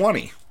her at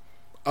 20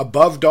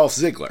 above Dolph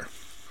Ziggler.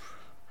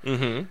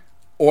 Mm-hmm.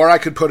 Or I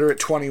could put her at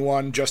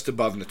 21 just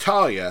above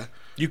Natalya.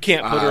 You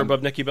can't put her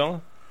above Nikki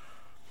Bella?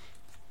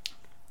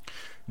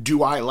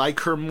 Do I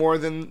like her more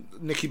than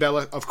Nikki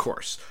Bella? Of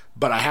course.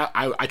 But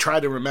I try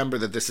to remember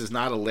that this is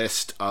not a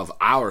list of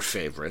our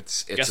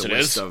favorites. It's a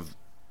list of...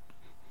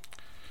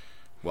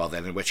 Well,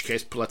 then in which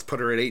case, let's put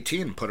her at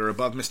 18 and put her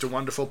above Mr.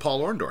 Wonderful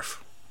Paul Orndorff.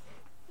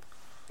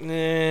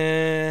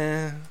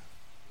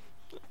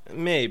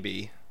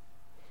 Maybe.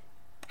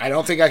 I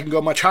don't think I can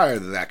go much higher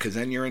than that, because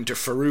then you're into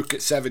Farouk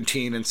at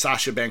 17 and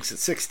Sasha Banks at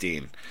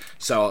 16.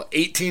 So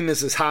 18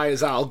 is as high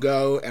as I'll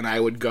go, and I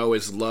would go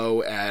as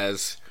low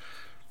as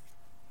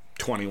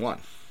 21.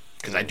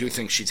 because I do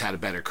think she's had a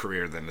better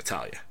career than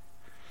Natalya.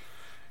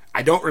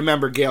 I don't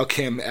remember Gail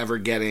Kim ever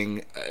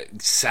getting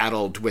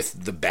saddled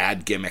with the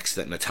bad gimmicks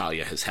that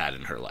Natalya has had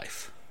in her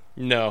life.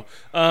 No.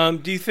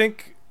 What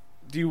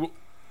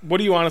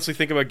do you honestly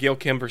think about Gail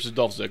Kim versus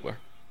Dolph Ziggler?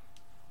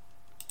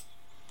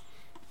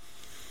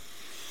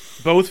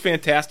 Both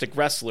fantastic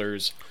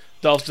wrestlers.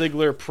 Dolph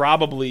Ziggler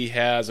probably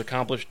has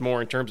accomplished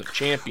more in terms of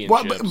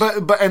championships.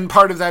 Well, but and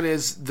part of that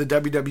is the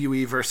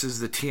WWE versus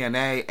the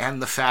TNA,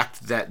 and the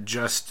fact that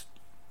just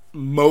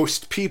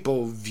most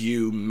people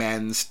view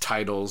men's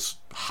titles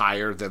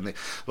higher than the,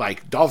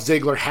 like Dolph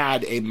Ziggler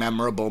had a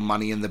memorable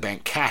Money in the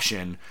Bank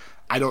cash-in.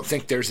 I don't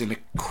think there's an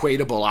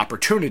equatable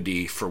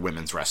opportunity for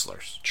women's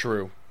wrestlers.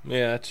 True.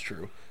 Yeah, that's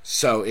true.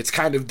 So it's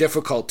kind of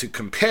difficult to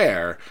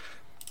compare.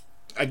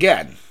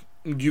 Again,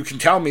 you can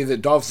tell me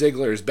that Dolph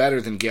Ziggler is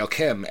better than Gail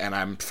Kim, and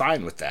I'm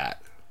fine with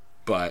that.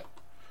 But,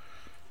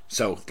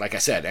 so, like I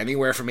said,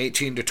 anywhere from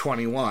 18 to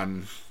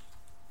 21,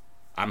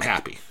 I'm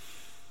happy.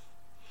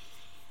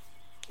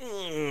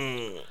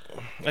 I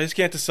just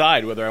can't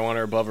decide whether I want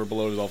her above or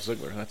below Dolph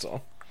Ziggler, that's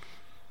all.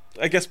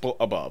 I guess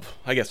above.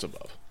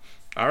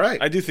 All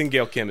right. I do think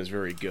Gail Kim is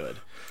very good.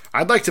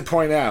 I'd like to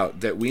point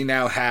out that we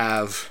now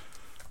have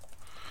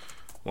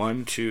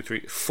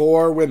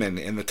 4 women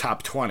in the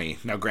top 20.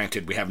 Now,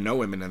 granted, we have no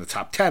women in the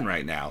top 10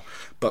 right now,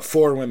 but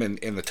 4 women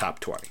in the top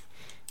 20.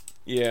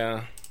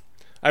 Yeah.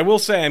 I will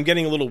say I'm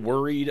getting a little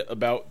worried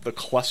about the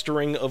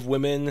clustering of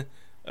women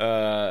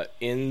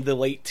in the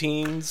late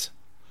teens.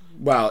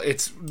 Well,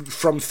 it's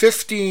from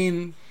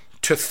 15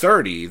 to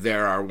 30,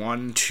 there are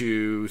 1,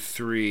 2,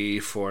 3,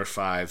 4,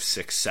 5,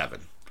 6,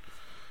 7.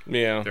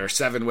 Yeah. There are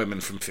 7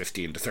 women from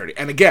 15 to 30.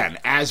 And again,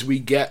 as we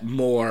get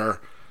more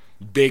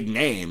big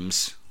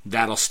names,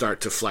 that'll start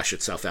to flesh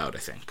itself out, I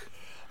think.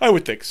 I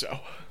would think so.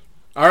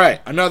 All right,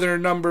 another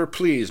number,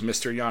 please,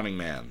 Mr. Yawning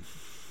Man.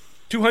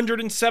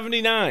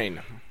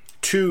 279.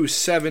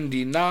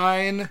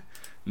 279,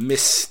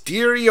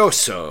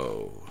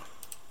 Mysterioso.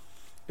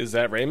 Is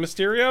that Rey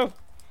Mysterio?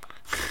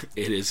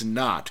 It is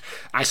not.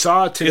 I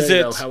saw it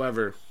today, though,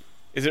 however.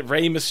 Is it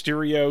Rey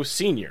Mysterio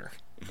Sr.?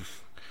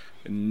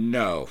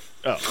 No.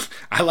 Oh.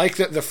 I like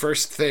that the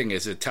first thing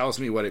is it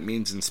tells me what it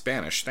means in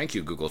Spanish. Thank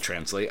you, Google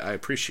Translate. I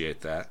appreciate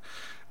that.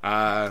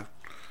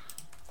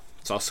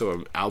 It's also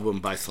an album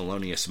by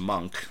Thelonious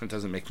Monk. It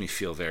doesn't make me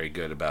feel very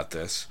good about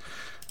this.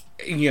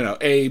 You know,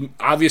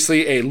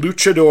 obviously a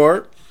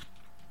luchador.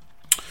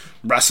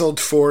 Wrestled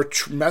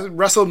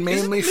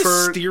mainly Isn't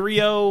for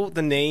Mysterio,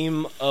 the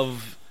name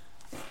of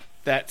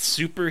that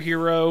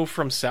superhero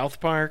from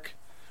South Park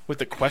with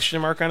the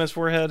question mark on his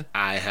forehead?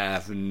 I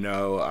have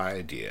no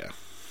idea.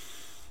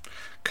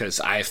 Because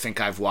I think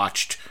I've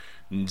watched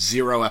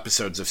 0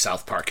 episodes of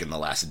South Park in the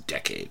last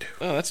decade.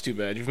 Oh, that's too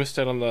bad. You've missed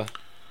out on the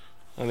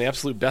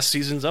absolute best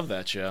seasons of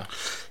that show.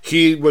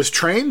 He was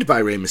trained by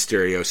Rey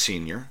Mysterio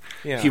Sr.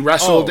 Yeah. He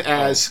wrestled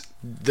as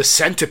the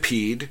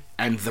Centipede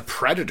and the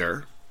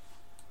Predator.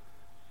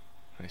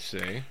 I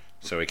see.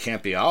 So it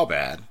can't be all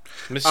bad.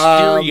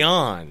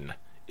 Mysterion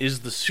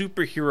is the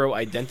superhero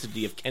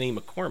identity of Kenny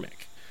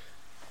McCormick,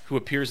 who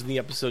appears in the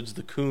episodes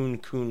The Coon,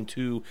 Coon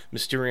 2,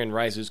 Mysterion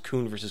Rises,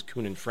 Coon vs.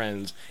 Coon and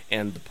Friends,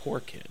 and The Poor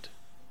Kid.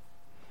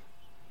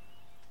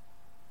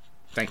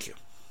 Thank you.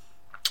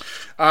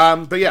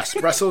 But yes,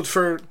 wrestled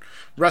for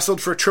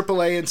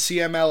AAA and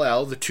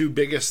CMLL, the 2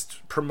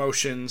 biggest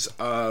promotions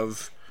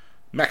of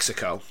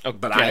Mexico. Okay.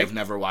 But I have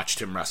never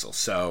watched him wrestle.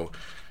 So,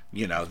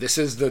 you know, this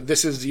is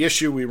the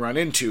issue we run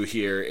into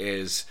here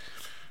is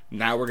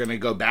now we're going to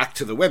go back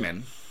to the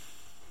women,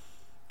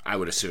 I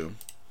would assume.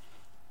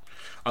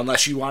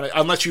 Unless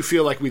you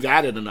feel like we've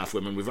added enough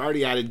women. We've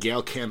already added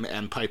Gail Kim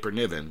and Piper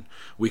Niven.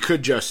 We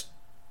could just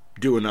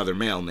do another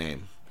male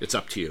name. It's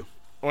up to you.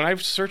 When I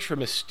search for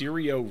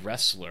Mysterio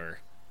wrestler,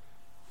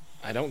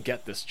 I don't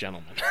get this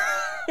gentleman.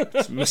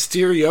 It's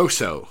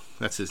Mysterioso.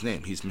 That's his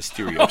name. He's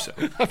Mysterioso.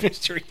 Oh,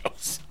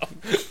 Mysterioso.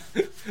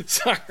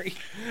 Sorry.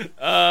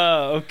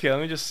 Okay,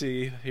 let me just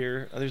see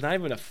here. There's not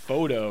even a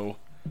photo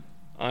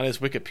on his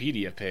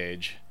Wikipedia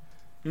page.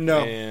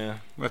 No. Yeah.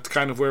 That's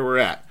kind of where we're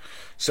at.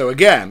 So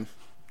again,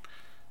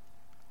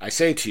 I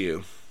say to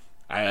you,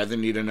 I either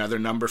need another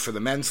number for the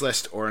men's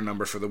list or a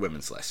number for the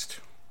women's list.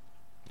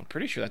 I'm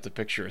pretty sure that's a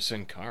picture of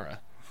Sin Cara.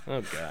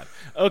 Oh, God.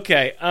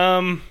 Okay,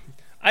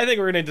 I think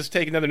we're going to just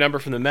take another number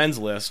from the men's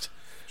list.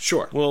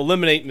 Sure. We'll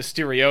eliminate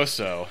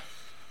Mysterioso,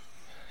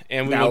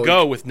 and we will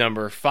go with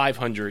number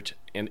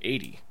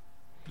 580.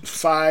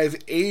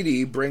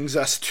 580 brings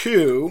us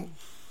to...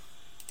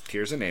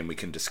 Here's a name we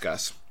can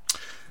discuss.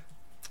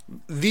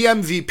 The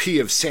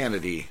MVP of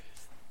Sanity,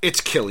 it's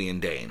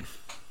Killian Dane.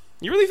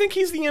 You really think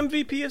he's the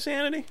MVP of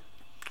Sanity?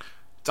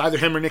 It's either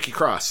him or Nikki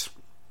Cross.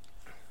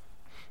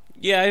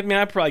 Yeah, I mean,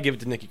 I'd probably give it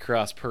to Nikki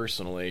Cross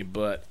personally,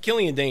 but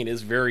Killian Dane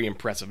is very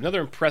impressive. Another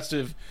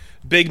impressive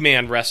big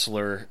man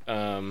wrestler,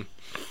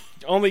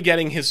 only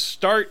getting his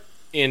start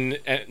in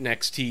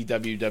NXT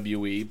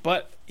WWE,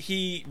 but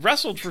he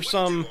wrestled for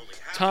some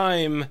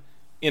time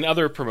in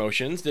other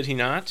promotions, did he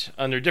not?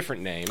 Under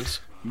different names.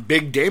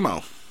 Big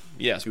Damo.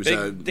 Yes, he was Big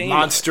a Damo.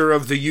 monster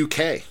of the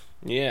UK.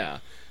 Yeah.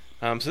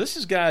 So this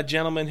has got a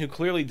gentleman who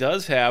clearly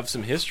does have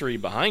some history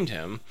behind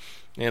him,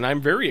 and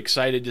I'm very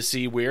excited to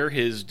see where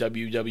his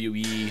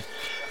WWE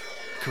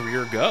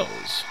career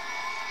goes.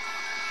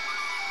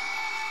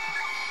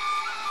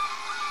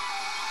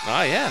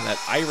 Ah, yeah,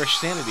 that Irish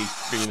Sanity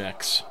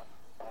remix.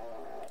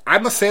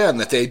 I'm a fan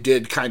that they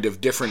did kind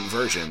of different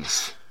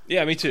versions.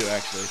 Yeah, me too,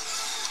 actually.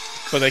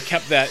 But they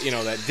kept that,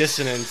 that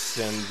dissonance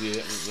and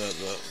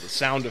the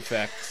sound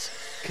effects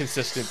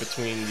consistent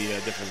between the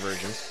different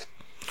versions.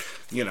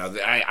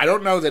 I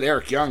don't know that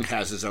Eric Young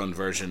has his own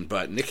version,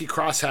 but Nikki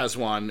Cross has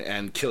one,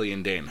 and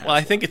Killian Dane has one. Well,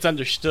 I think it's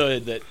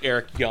understood that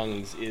Eric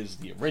Young's is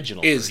the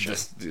original version.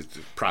 Is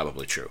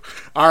probably true.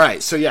 All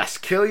right, so yes,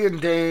 Killian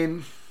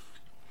Dane.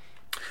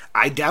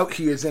 I doubt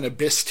he is in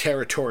Abyss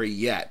territory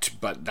yet,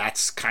 but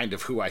that's kind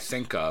of who I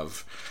think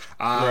of.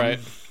 Right.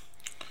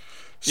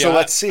 So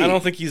let's see. I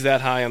don't think he's that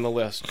high on the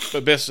list.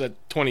 Abyss at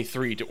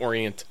 23 to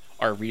orient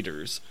our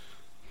readers.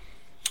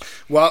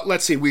 Well,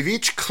 let's see. We've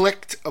each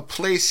clicked a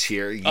place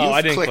here.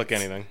 I didn't click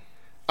anything.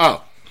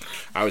 Oh.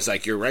 I was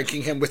like, you're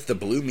ranking him with the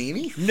Blue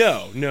Meanie?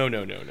 No.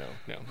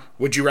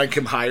 Would you rank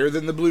him higher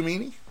than the Blue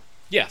Meanie?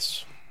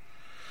 Yes.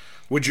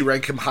 Would you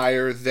rank him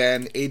higher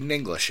than Aiden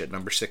English at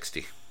number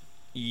 60?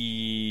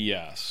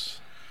 Yes.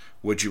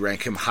 Would you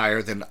rank him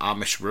higher than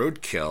Amish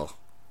Roadkill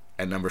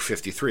at number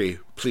 53?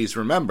 Please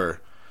remember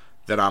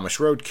that Amish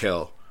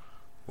Roadkill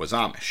was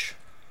Amish.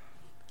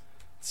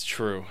 It's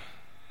true.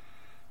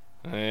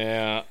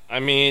 Yeah, I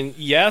mean,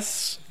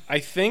 yes, I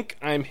think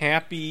I'm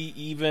happy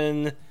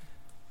even...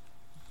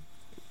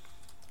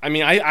 I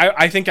mean,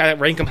 I think I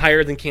rank him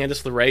higher than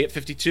Candice LeRae at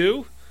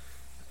 52,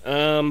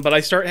 but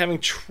I start having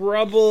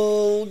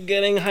trouble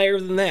getting higher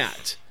than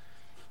that,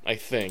 I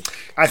think.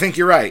 I think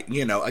you're right.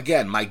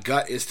 Again, my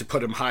gut is to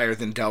put him higher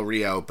than Del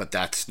Rio, but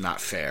that's not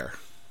fair.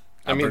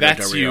 I mean,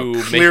 that's you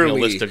making a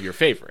list of your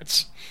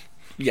favorites.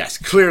 Yes,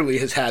 clearly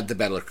has had the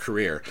better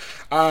career.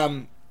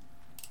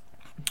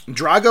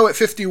 Drago at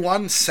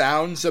 51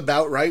 sounds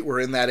about right.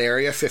 We're in that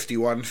area,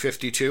 51,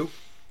 52.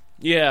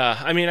 Yeah,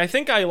 I mean, I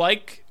think I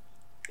like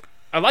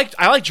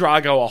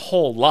Drago a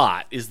whole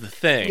lot is the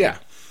thing. Yeah.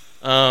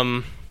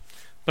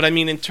 But I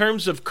mean, in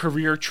terms of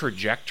career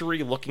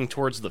trajectory, looking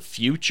towards the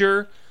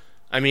future,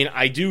 I mean,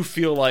 I do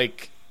feel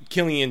like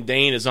Killian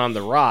Dane is on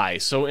the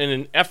rise. So in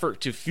an effort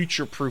to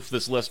future-proof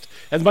this list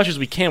as much as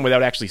we can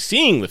without actually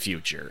seeing the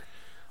future,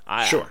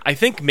 I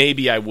think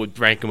maybe I would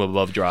rank him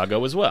above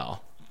Drago as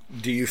well.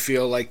 Do you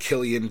feel like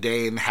Killian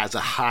Dane has a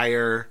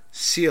higher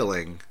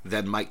ceiling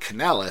than Mike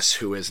Kanellis,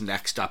 who is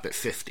next up at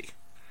 50?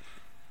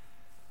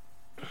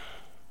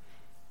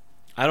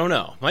 I don't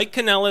know. Mike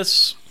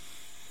Kanellis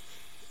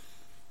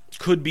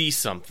could be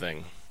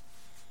something.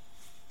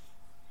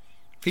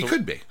 He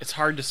could be. It's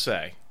hard to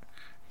say.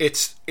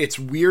 It's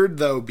weird,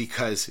 though,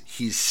 because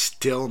he's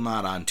still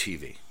not on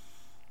TV.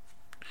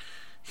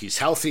 He's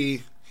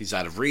healthy. He's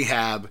out of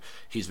rehab.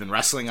 He's been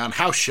wrestling on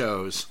house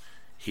shows.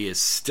 He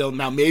is still...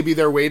 Now, maybe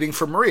they're waiting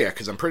for Maria,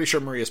 because I'm pretty sure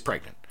Maria's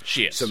pregnant.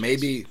 She is. So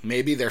maybe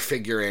they're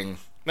figuring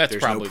that's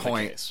there's probably no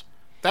point. The case.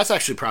 That's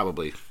actually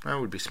probably... That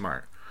would be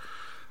smart.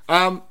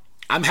 I'm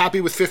happy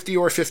with 50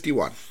 or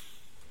 51.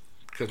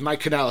 Because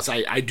Mike Kanellis,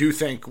 I do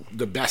think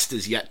the best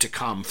is yet to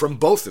come from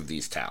both of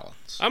these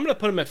talents. I'm going to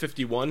put him at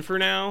 51 for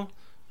now,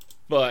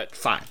 but...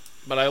 Fine.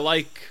 But I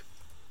like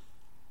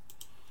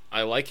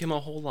him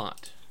a whole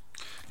lot.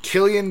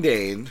 Killian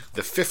Dane,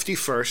 the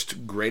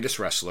 51st greatest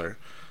wrestler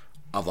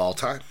of all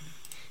time.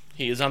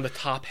 He is on the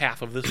top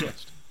half of this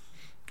list.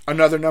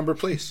 Another number,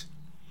 please.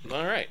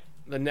 All right.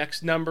 The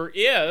next number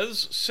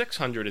is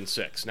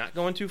 606. Not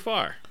going too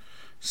far.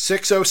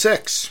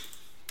 606.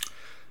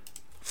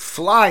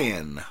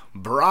 Flying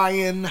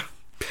Brian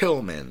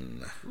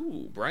Pillman.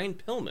 Ooh, Brian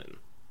Pillman.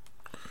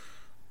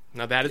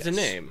 Now that is a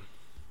name.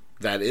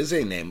 That is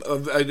a name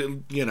of,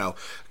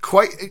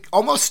 quite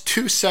almost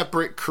two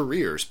separate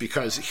careers,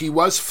 because he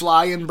was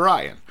Flying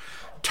Brian,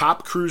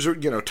 top cruiser,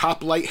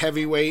 top light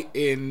heavyweight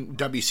in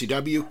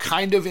WCW,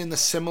 kind of in the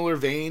similar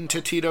vein to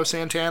Tito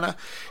Santana.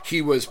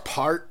 He was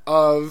part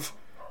of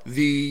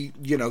the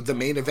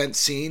main event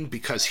scene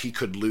because he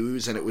could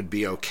lose and it would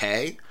be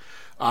okay.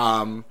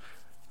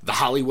 The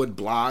Hollywood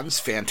Blondes,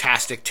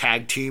 fantastic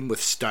tag team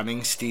with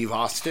stunning Steve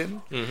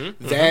Austin.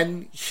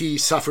 Then he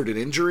suffered an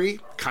injury,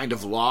 kind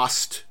of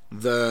lost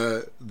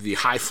the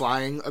high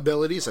flying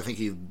abilities. I think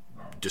he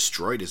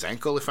destroyed his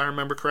ankle, if I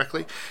remember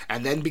correctly,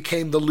 and then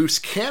became the loose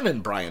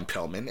cannon Brian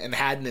Pillman and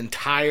had an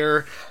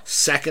entire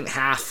second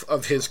half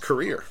of his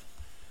career.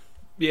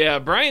 Yeah,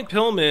 Brian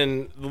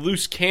Pillman, the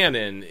loose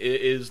cannon,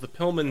 is the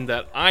Pillman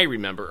that I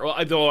remember.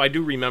 Well, though I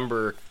do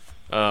remember,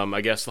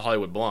 I guess, the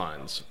Hollywood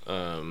Blondes.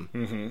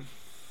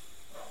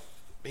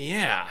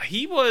 Yeah,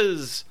 he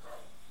was...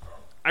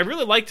 I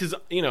really liked his,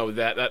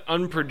 that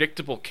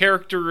unpredictable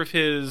character of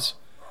his.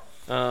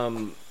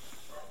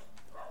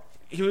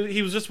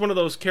 He was just one of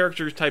those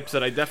character types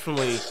that I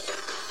definitely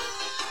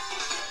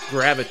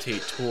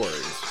gravitate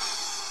towards.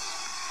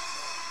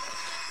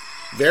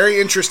 Very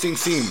interesting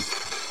theme.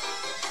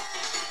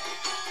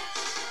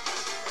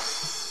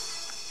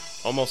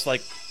 Almost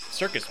like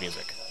circus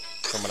music,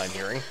 from what I'm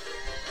hearing.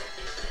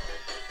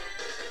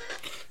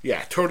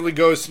 Yeah, totally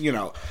goes,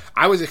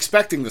 I was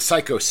expecting the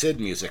Psycho Sid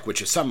music,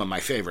 which is some of my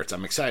favorites.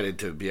 I'm excited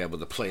to be able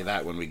to play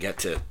that when we get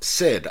to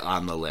Sid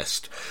on the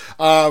list.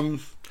 But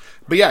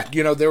yeah,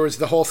 there was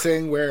the whole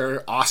thing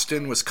where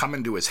Austin was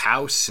coming to his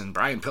house and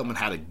Brian Pillman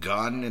had a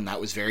gun, and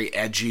that was very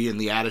edgy in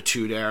the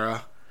Attitude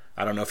Era.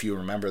 I don't know if you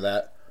remember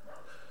that.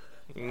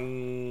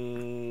 No.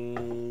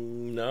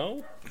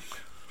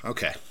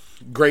 Okay.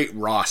 Great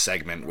Raw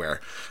segment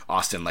where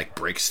Austin,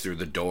 breaks through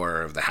the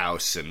door of the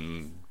house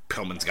and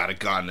Pillman's got a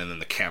gun, and then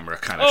the camera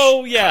kind of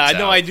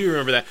I do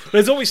remember that. But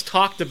it's always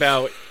talked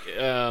about,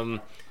 in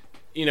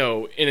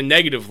a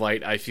negative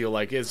light, I feel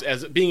like,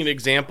 as being an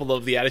example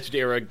of the Attitude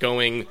Era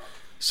going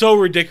so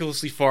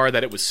ridiculously far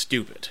that it was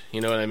stupid.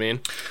 You know what I mean?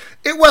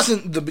 It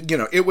wasn't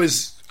it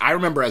was, I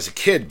remember as a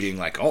kid being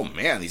like, oh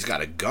man, he's got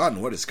a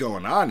gun, what is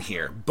going on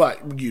here?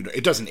 But,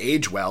 it doesn't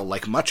age well,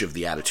 like much of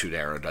the Attitude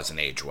Era doesn't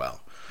age well.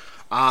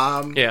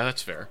 Yeah,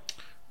 that's fair.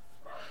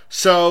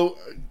 So...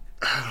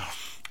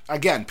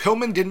 Again,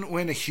 Pillman didn't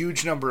win a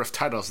huge number of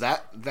titles.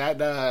 That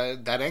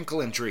ankle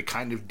injury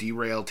kind of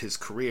derailed his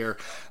career,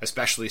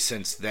 especially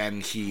since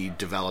then he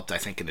developed, I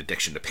think, an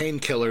addiction to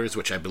painkillers,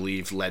 which I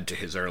believe led to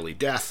his early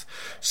death.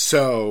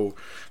 So,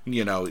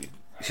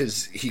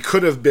 he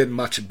could have been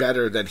much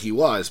better than he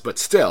was, but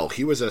still,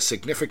 he was a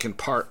significant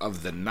part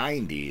of the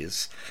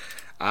 90s.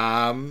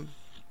 I'm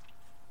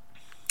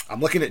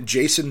looking at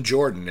Jason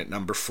Jordan at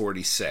number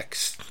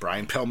 46.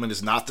 Brian Pillman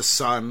is not the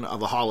son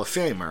of a Hall of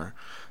Famer,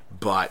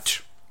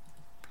 but...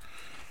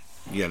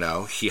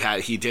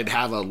 he did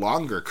have a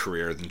longer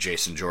career than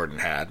Jason Jordan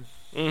had.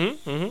 I'm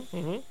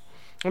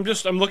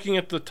looking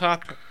at the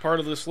top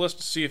part of this list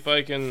to see if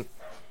I can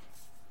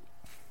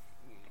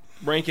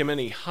rank him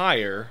any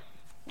higher.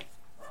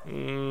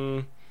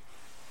 No,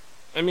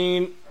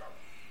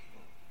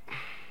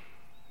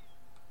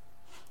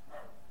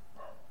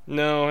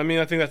 I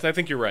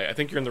think you're right. I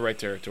think you're in the right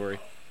territory.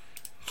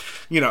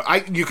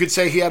 You could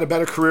say he had a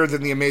better career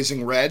than the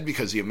Amazing Red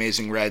because the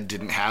Amazing Red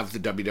didn't have the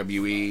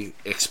WWE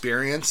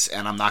experience,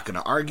 and I'm not going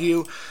to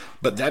argue.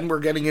 But then we're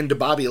getting into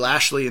Bobby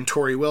Lashley and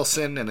Torrie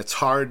Wilson, and it's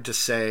hard to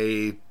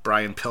say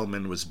Brian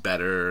Pillman was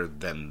better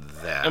than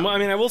them.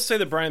 I will say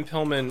that Brian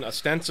Pillman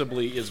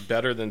ostensibly is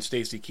better than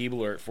Stacy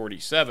Keibler at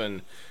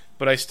 47,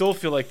 but I still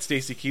feel like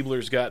Stacy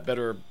Keibler's got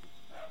better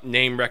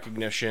name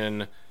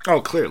recognition.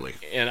 Oh, clearly.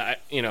 And I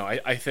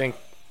think...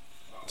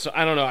 So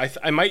I don't know.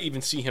 I might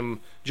even see him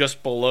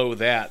just below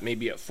that,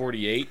 maybe at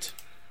 48.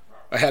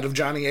 Ahead of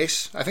Johnny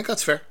Ace? I think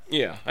that's fair.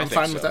 Yeah, I'm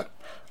fine with that.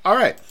 All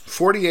right,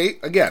 48,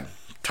 again,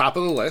 top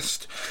of the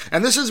list.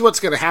 And this is what's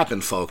going to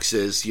happen, folks,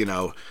 is,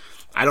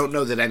 I don't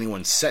know that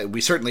anyone said...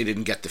 We certainly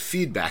didn't get the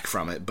feedback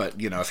from it, but,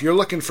 if you're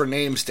looking for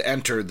names to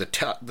enter the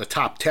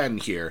top 10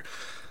 here,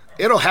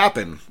 it'll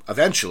happen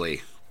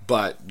eventually.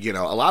 But, a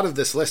lot of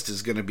this list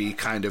is going to be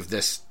kind of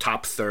this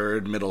top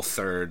third, middle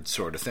third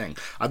sort of thing.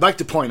 I'd like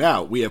to point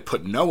out, we have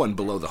put no one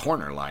below the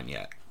Horner line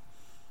yet.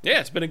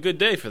 Yeah, it's been a good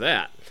day for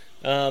that.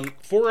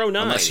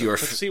 409. Let's see what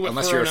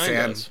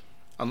 409 does.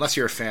 Unless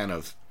you're a fan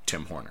of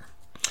Tim Horner.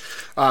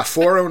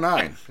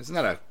 409. Isn't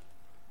that a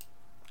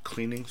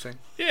cleaning thing?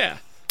 Yeah.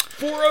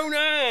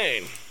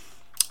 409.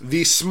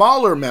 The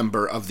smaller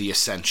member of the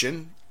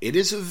Ascension, it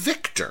is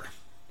Victor.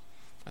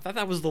 I thought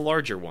that was the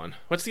larger one.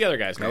 What's the other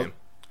guy's name?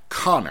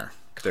 Connor.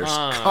 There's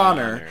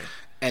Connor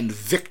and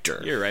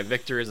Victor. You're right.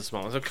 Victor is the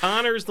small one. So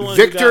Connor is the one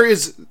Victor who got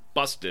is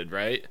busted,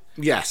 right?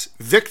 Yes.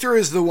 Victor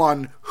is the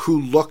one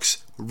who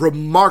looks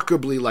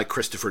remarkably like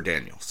Christopher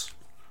Daniels.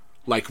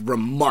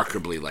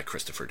 Remarkably like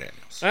Christopher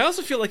Daniels. I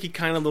also feel like he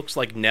kind of looks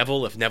like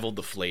Neville if Neville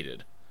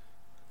deflated.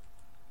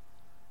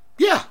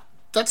 Yeah,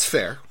 that's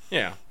fair.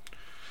 Yeah.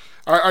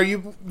 Are you,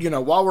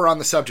 while we're on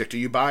the subject, are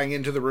you buying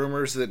into the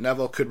rumors that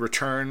Neville could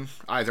return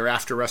either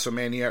after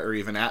WrestleMania or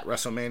even at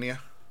WrestleMania?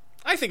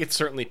 I think it's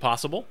certainly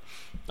possible.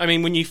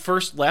 When you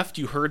first left,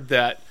 you heard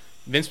that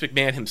Vince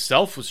McMahon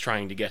himself was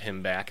trying to get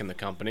him back in the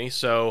company.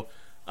 So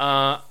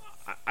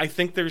I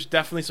think there's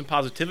definitely some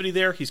positivity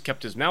there. He's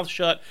kept his mouth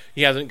shut.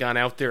 He hasn't gone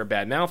out there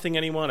bad-mouthing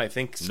anyone. I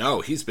think... No,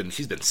 he's been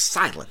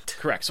silent.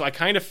 Correct. So I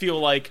kind of feel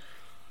like,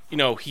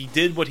 he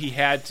did what he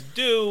had to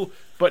do,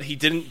 but he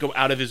didn't go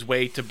out of his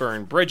way to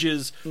burn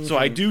bridges. Mm-hmm. So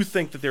I do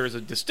think that there is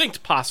a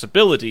distinct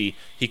possibility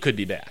he could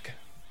be back.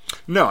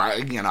 No,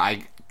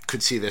 I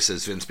could see this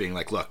as Vince being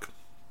like, look,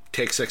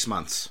 take 6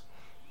 months.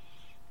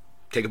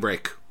 Take a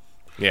break.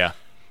 Yeah.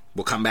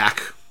 We'll come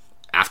back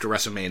after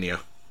WrestleMania.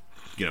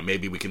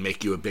 Maybe we can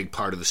make you a big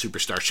part of the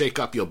Superstar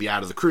Shakeup. You'll be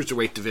out of the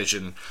Cruiserweight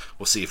division.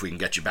 We'll see if we can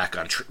get you back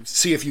on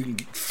see if you can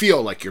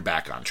feel like you're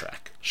back on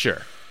track.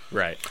 Sure.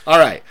 Right. All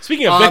right.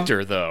 Speaking of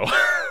Victor, though...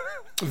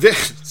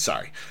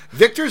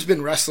 Victor's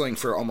been wrestling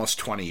for almost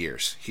 20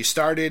 years. He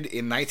started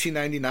in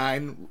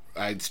 1999.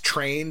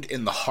 Trained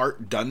in the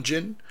Hart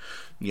Dungeon.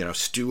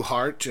 Stu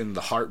Hart and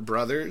the Hart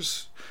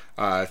brothers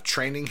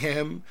training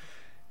him.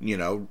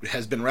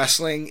 Has been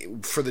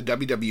wrestling for the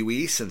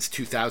WWE since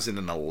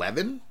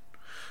 2011.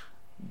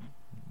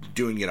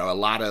 Doing, a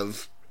lot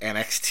of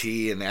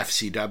NXT and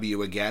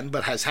FCW again,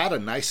 but has had a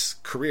nice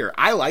career.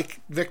 I like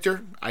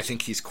Victor. I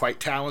think he's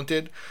quite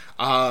talented.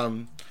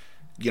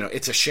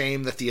 it's a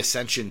shame that the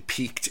Ascension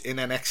peaked in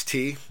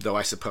NXT, though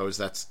I suppose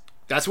that's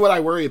what I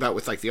worry about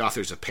with like the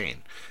Authors of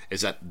Pain,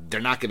 is that they're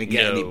not going to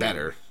get any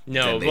better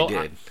than they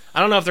did. I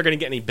don't know if they're going to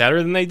get any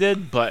better than they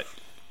did, but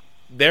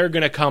they're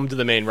going to come to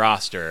the main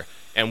roster,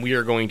 and we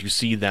are going to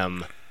see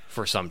them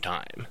for some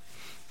time.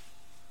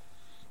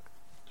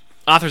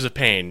 Authors of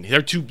Pain,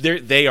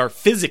 they are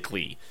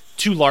physically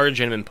too large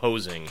and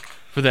imposing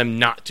for them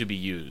not to be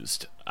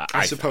used.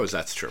 I suppose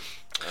that's true.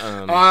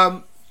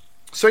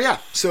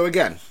 So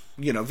again,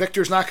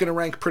 Victor's not going to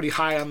rank pretty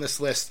high on this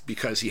list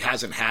because he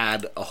hasn't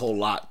had a whole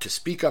lot to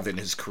speak of in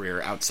his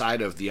career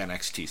outside of the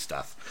NXT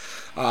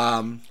stuff.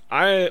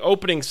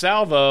 Opening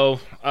salvo,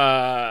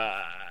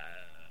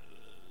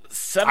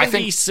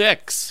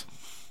 76.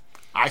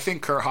 I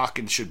think Kurt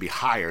Hawkins should be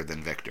higher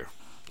than Victor.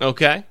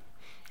 Okay.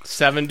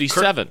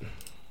 77.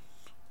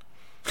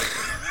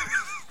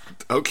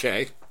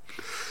 Okay.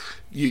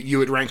 You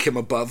would rank him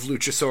above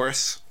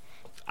Luchasaurus?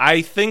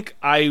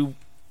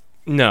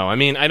 No, I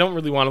mean, I don't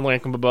really want to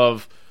rank him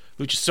above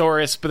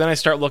Luchasaurus, but then I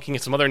start looking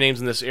at some other names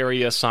in this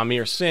area,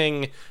 Samir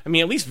Singh. I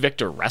mean, at least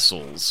Victor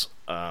wrestles.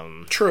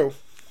 True.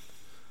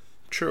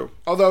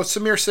 Although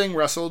Samir Singh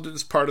wrestled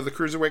as part of the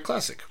Cruiserweight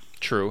Classic.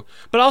 True.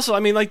 But also, I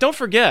mean, like, don't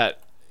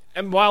forget,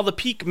 and while the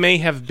peak may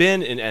have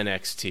been in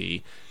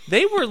NXT,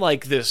 they were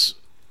like this...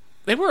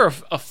 They were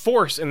a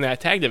force in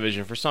that tag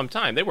division for some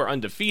time. They were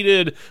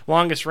undefeated,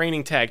 longest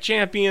reigning tag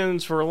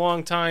champions for a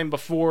long time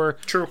before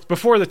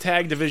the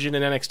tag division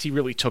in NXT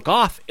really took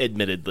off,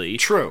 admittedly.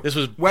 True. This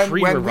was when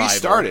we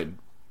started,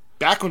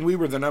 back when we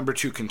were the number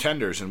 2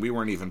 contenders and we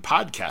weren't even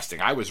podcasting,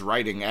 I was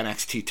writing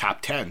NXT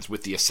top 10s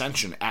with the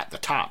Ascension at the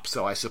top.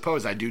 So I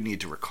suppose I do need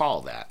to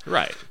recall that.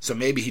 Right. So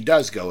maybe he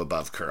does go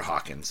above Kurt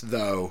Hawkins,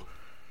 though...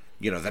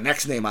 the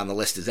next name on the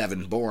list is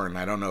Evan Bourne.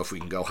 I don't know if we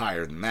can go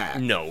higher than that.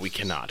 No, we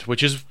cannot.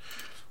 Which is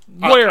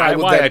why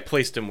I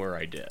placed him where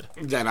I did.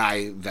 Then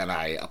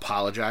I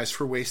apologize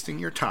for wasting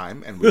your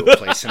time, and we will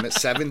place him at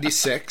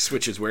 76,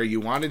 which is where you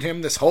wanted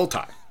him this whole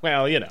time.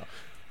 Well,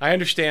 I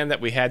understand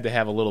that we had to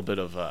have a little bit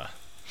of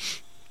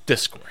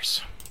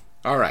discourse.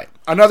 All right.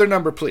 Another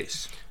number,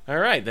 please. All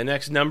right. The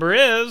next number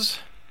is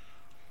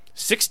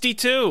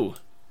 62.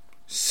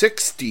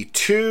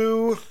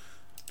 62.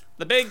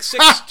 The big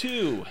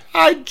 6'2".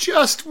 I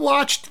just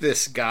watched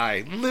this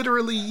guy.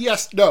 Literally,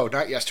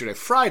 not yesterday.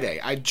 Friday.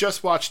 I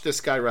just watched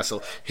this guy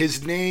wrestle.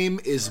 His name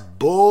is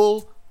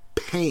Bull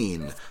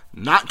Payne.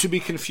 Not to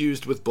be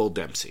confused with Bull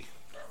Dempsey.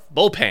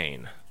 Bull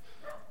Payne.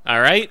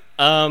 All right.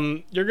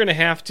 You're going to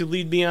have to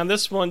lead me on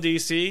this one,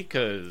 DC,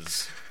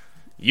 because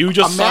you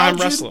just saw him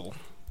wrestle.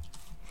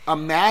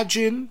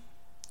 Imagine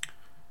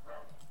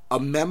a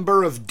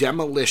member of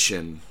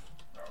Demolition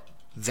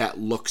that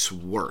looks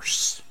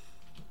worse.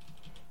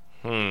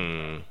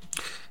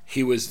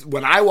 He was,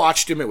 when I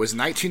watched him, it was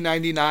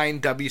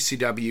 1999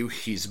 WCW.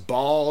 He's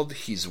bald.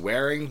 He's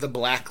wearing the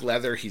black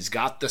leather. He's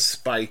got the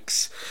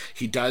spikes.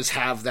 He does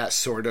have that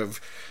sort of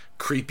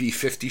creepy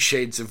 50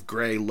 Shades of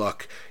Grey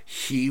look.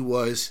 He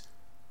was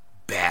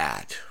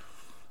bad.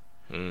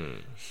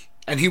 And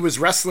he was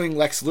wrestling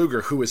Lex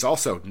Luger, who is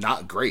also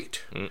not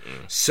great.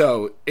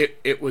 So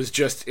it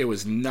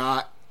was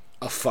not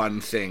a fun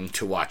thing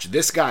to watch.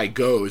 This guy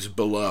goes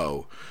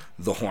below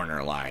the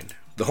Horner line.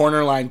 The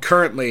Horner line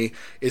currently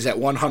is at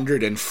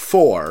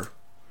 104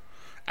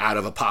 out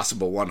of a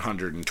possible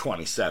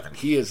 127.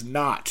 He is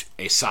not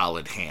a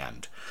solid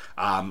hand.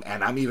 And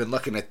I'm even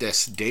looking at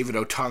this. David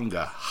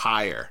Otunga,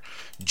 higher.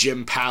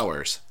 Jim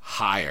Powers,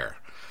 higher.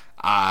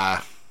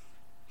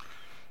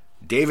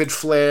 David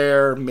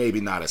Flair,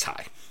 maybe not as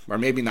high. Or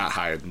maybe not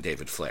higher than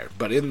David Flair.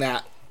 But in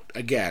that,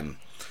 again,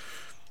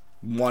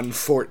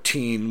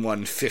 114,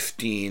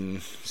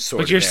 115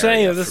 sort of. But you're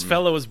saying that this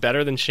fellow was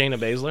better than Shayna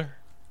Baszler?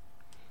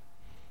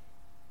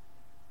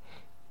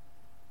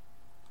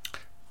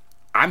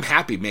 I'm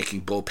happy making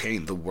Bull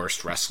Payne the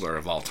worst wrestler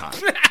of all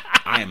time.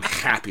 I am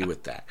happy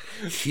with that.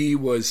 He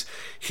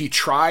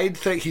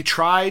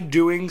tried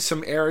doing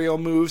some aerial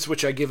moves,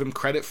 which I give him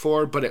credit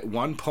for, but at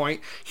one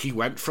point he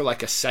went for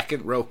like a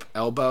second rope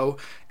elbow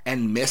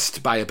and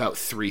missed by about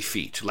 3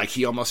 feet. Like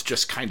he almost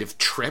just kind of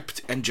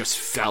tripped and just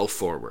fell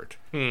forward.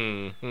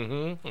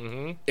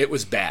 It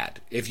was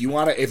bad. If you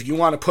want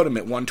to put him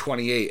at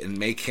 128 and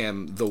make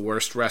him the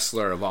worst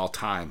wrestler of all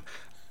time,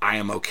 I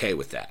am okay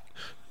with that.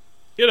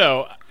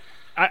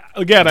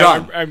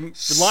 I'm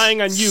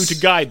relying on you to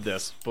guide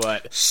this,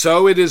 but...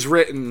 So it is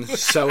written,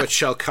 so it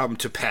shall come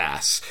to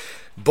pass.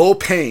 Bull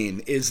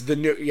Payne is the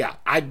new... Yeah,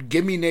 I'd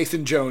give me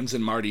Nathan Jones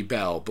and Marty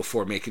Bell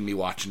before making me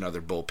watch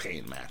another Bull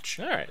Payne match.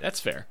 All right,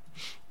 that's fair.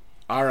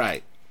 All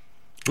right.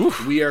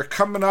 Oof. We are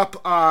coming up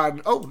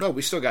on... Oh, no,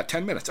 we still got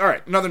 10 minutes. All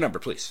right, another number,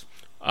 please.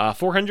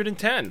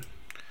 410.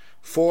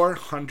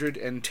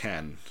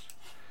 410.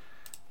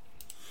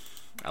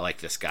 I like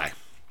this guy.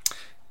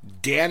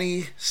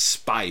 Danny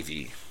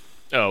Spivey.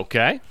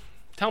 Okay.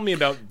 Tell me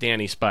about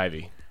Danny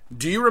Spivey.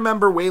 Do you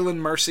remember Waylon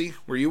Mercy?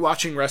 Were you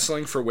watching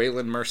wrestling for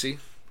Waylon Mercy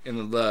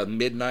in the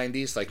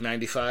mid-90s, like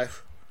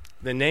 95?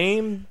 The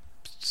name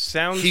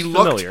sounds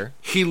familiar.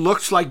 He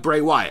looked like Bray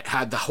Wyatt.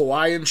 Had the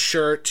Hawaiian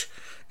shirt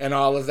and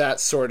all of that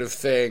sort of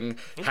thing.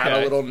 Okay. Had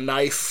a little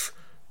knife,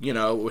 it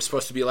was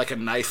supposed to be like a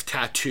knife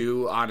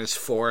tattoo on his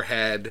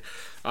forehead.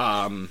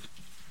 Always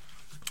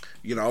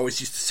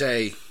used to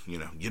say, you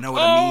know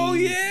what I mean? Oh,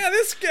 yeah,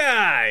 this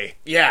guy.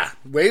 Yeah,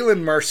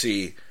 Waylon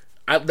Mercy.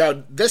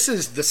 Now, this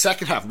is the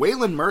second half.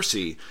 Waylon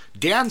Mercy,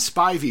 Dan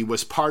Spivey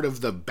was part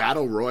of the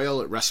Battle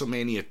Royal at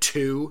WrestleMania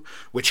 2,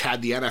 which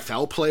had the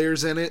NFL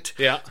players in it.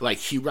 Yeah. Like,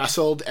 he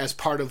wrestled as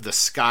part of the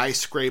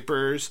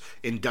Skyscrapers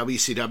in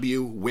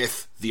WCW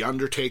with The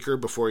Undertaker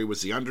before he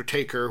was The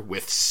Undertaker,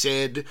 with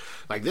Sid.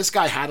 Like, this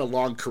guy had a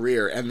long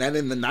career. And then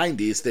in the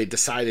 90s, they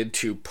decided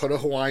to put a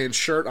Hawaiian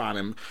shirt on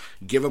him,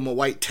 give him a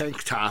white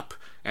tank top,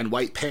 and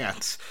white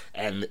pants,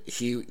 and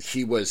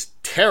he was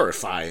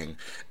terrifying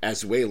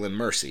as Waylon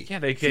Mercy. Yeah,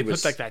 they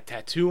put like that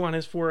tattoo on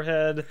his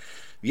forehead.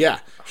 Yeah,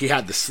 he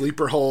had the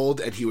sleeper hold,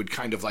 and he would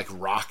kind of like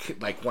rock.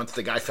 Like once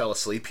the guy fell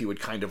asleep, he would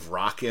kind of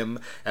rock him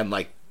and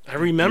like. I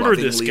remember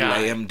this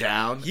guy. Lay him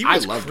down. He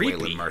was I loved creepy.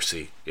 Waylon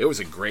Mercy. It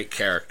was a great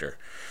character.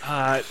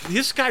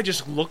 This guy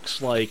just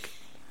looks like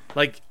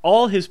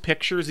all his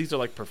pictures. These are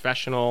like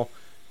professional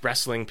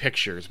wrestling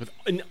pictures. But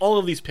in all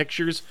of these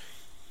pictures,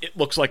 it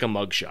looks like a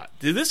mugshot.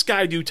 Did this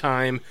guy do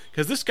time?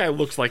 Because this guy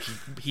looks like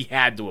he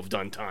had to have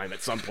done time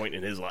at some point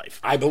in his life.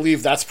 I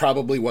believe that's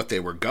probably what they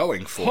were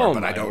going for,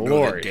 but I don't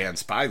know that Dan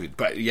Spivey.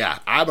 But yeah,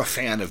 I'm a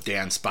fan of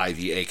Dan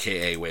Spivey,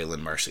 a.k.a. Waylon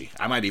Mercy.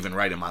 I might even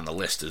write him on the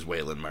list as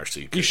Waylon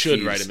Mercy. You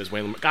should write him as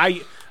Waylon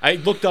Mercy. I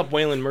looked up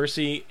Waylon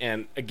Mercy,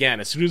 and again,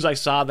 as soon as I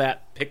saw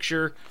that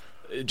picture,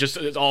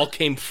 it all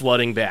came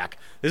flooding back.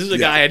 This is a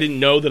guy I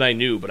didn't know that I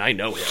knew, but I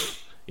know him.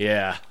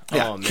 Yeah.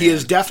 Oh, man. He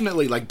is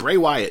definitely, like, Bray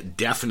Wyatt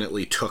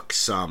definitely took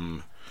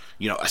some,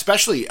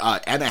 especially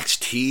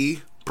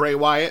NXT Bray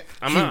Wyatt.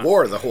 He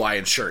wore the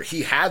Hawaiian shirt.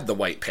 He had the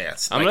white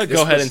pants. I'm going to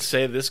go ahead and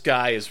say this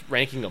guy is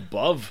ranking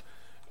above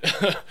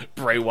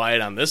Bray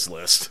Wyatt on this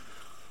list.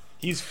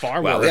 He's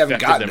far more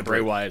effective than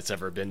Bray Wyatt's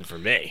ever been for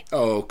me.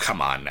 Oh,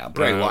 come on now.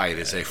 Bray Wyatt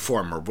is a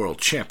former world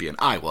champion.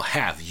 I will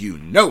have you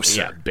know,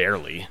 sir. Yeah,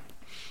 barely.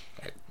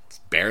 It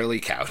barely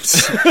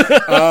counts.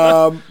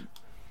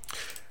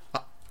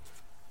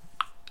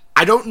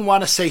 I don't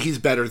want to say he's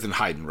better than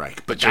Heidenreich,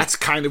 but that's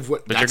kind of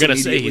what... But you're going to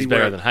say he's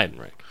better than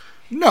Heidenreich.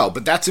 No,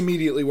 but that's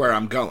immediately where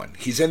I'm going.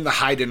 He's in the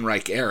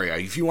Heidenreich area.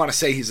 If you want to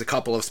say he's a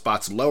couple of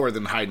spots lower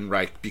than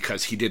Heidenreich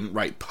because he didn't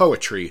write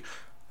poetry,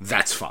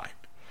 that's fine.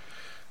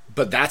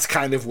 But that's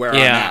kind of where I'm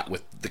at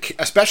with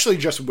especially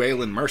just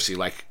Waylon Mercy.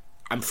 Like,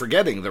 I'm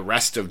forgetting the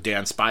rest of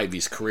Dan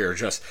Spivey's career.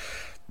 Just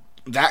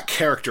that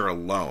character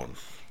alone,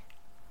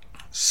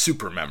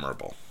 super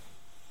memorable.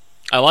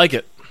 I like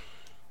it.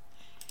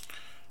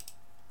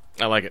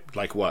 I like it.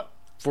 Like what?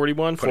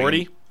 41,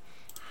 40?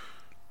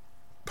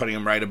 Putting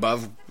him right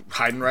above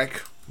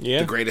Heidenreich? Yeah.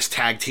 The greatest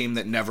tag team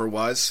that never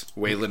was.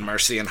 Waylon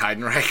Mercy and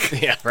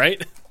Heidenreich? Yeah,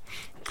 right?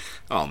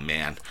 Oh,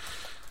 man.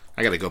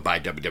 I gotta go buy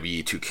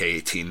WWE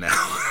 2K18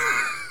 now.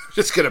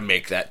 Just gonna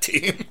make that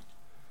team.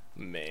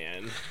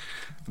 Man.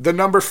 The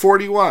number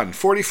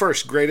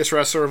 41st greatest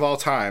wrestler of all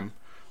time,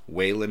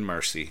 Waylon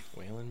Mercy.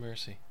 Waylon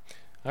Mercy.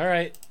 All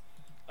right.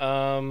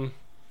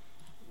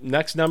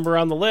 Next number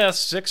on the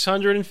list,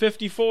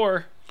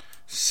 654.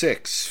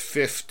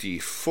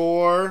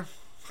 654.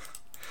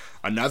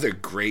 Another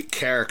great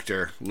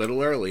character, a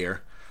little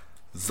earlier,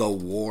 the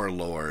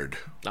Warlord.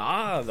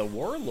 Ah, the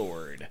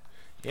Warlord.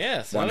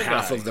 Yes. One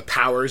half of the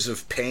Powers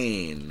of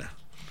Pain.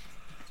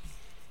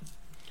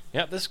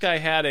 Yeah, this guy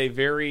had a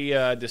very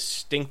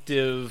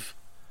distinctive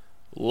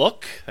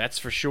look, that's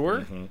for sure.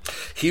 Mm-hmm.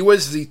 He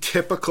was the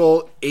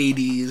typical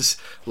 80s,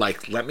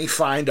 like, let me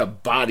find a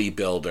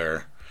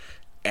bodybuilder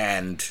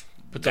and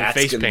put some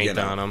face paint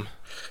on him.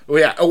 Oh,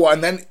 yeah. Oh,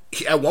 and then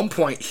at one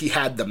point he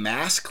had the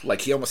mask,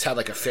 like he almost had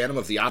like a Phantom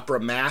of the Opera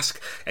mask,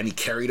 and he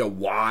carried a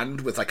wand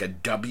with like a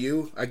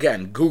W.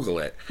 Again, Google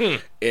it.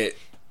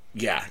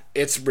 Yeah,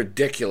 it's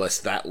ridiculous,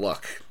 that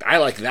look. I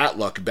like that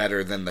look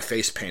better than the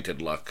face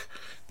painted look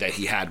that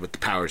he had with the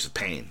Powers of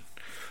Pain.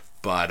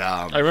 But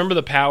I remember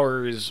the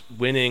Powers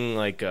winning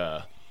like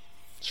a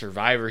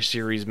Survivor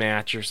Series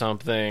match or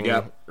something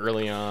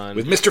early on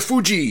with Mr.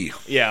 Fuji.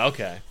 Yeah,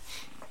 okay.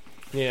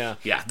 Yeah.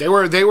 Yeah, they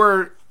were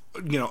a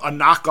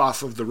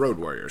knockoff of the Road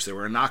Warriors. They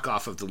were a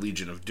knockoff of the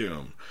Legion of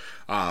Doom.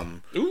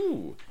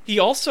 Ooh. He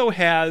also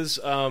has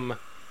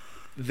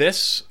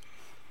this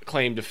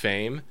claim to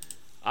fame.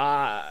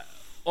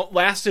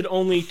 Lasted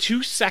only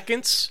 2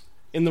 seconds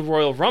in the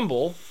Royal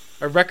Rumble,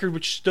 a record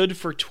which stood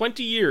for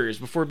 20 years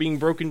before being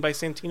broken by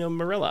Santino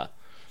Marella.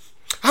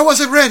 I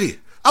wasn't ready.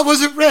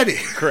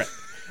 Correct.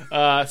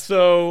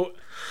 So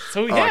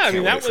yeah, I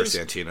mean, that was for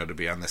Santino to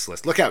be on this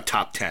list. Look out,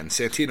 top 10.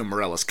 Santino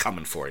Marella's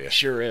coming for you.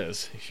 Sure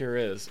is.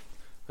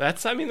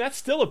 That's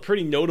still a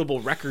pretty notable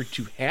record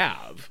to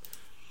have.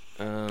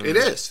 It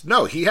is.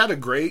 No, he had a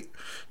great,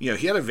 he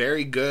had a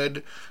very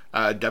good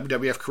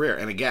WWF career.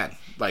 And again,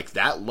 like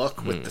that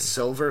look with the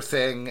silver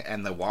thing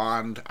and the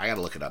wand, I got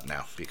to look it up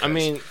now because I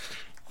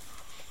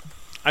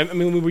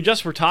mean, we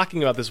just were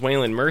talking about this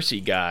Waylon Mercy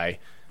guy,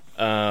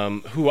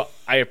 who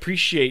I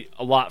appreciate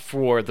a lot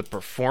for the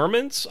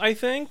performance, I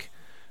think.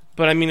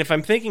 But I mean, if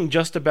I'm thinking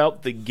just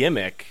about the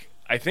gimmick,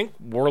 I think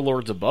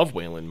Warlord's above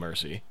Waylon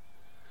Mercy.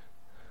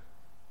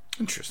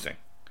 Interesting.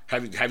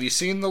 Have you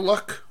seen the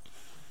look?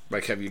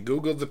 Like, have you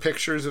Googled the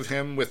pictures of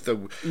him with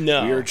the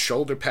weird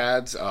shoulder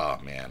pads? Oh,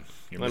 man.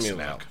 You're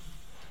missing out.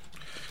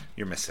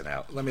 You're missing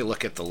out. Let me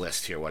look at the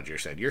list here, what you're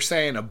saying. You're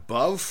saying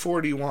above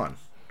 41.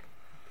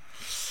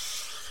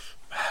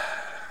 Oh,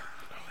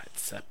 that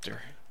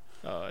scepter.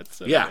 Oh, it's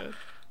so good.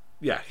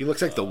 Yeah, he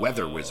looks like the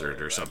weather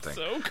wizard or something.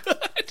 So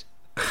good.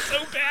 It's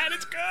so bad,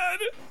 it's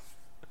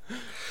good.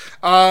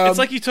 It's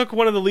like you took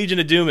one of the Legion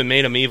of Doom and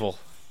made him evil.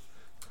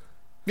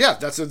 Yeah,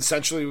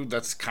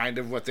 that's kind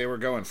of what they were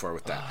going for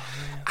with that.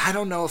 I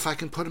don't know if I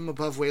can put him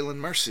above Waylon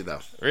Mercy,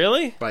 though.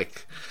 Really?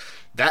 Like,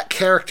 that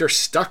character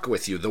stuck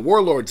with you. The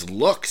Warlord's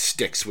look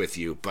sticks with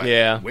you, but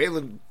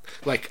Waylon,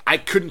 like, I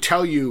couldn't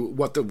tell you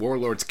what the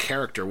Warlord's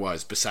character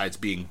was besides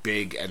being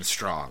big and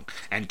strong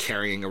and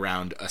carrying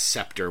around a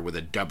scepter with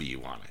a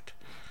W on it.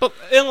 But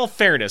in all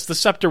fairness, the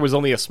scepter was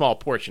only a small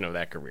portion of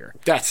that career.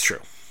 That's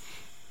true.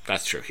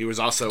 That's true. He was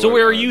also... So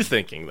where are you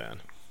thinking,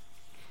 then?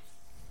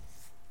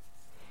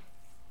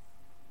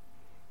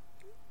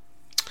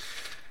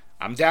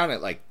 I'm down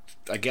at, like,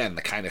 again,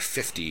 the kind of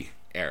 50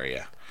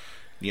 area.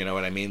 You know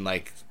what I mean?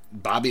 Like,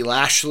 Bobby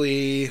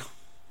Lashley,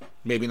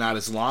 maybe not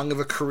as long of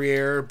a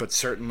career, but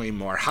certainly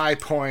more high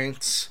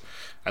points.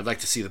 I'd like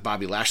to see the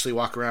Bobby Lashley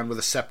walk around with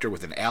a scepter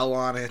with an L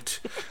on it.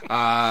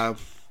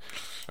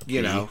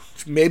 You know,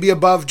 maybe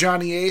above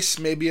Johnny Ace,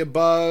 maybe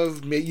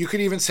above... You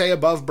could even say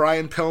above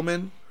Brian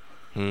Pillman.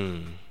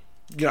 You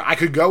know, I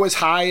could go as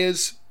high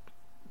as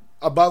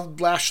above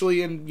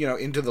Lashley and, you know,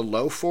 into the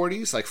low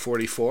 40s, like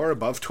 44,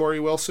 above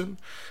Torrie Wilson.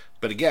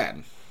 But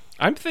again...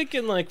 I'm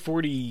thinking like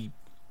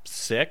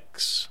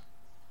 46.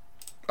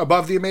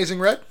 Above the Amazing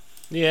Red?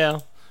 Yeah.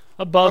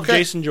 Above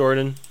Jason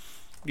Jordan.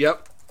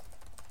 Yep.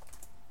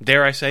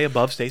 Dare I say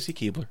above Stacy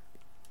Keibler.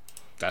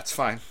 That's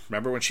fine.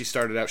 Remember when she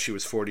started out, she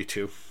was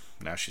 42.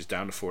 Now she's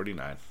down to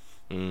 49.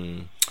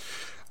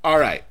 All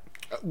right.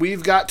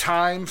 We've got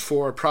time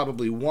for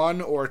probably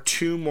one or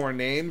two more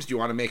names. Do you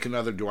want to make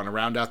another? Do you want to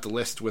round out the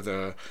list with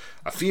a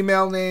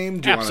female name?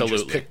 Do you Absolutely.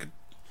 want to just pick?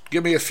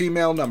 Give me a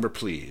female number,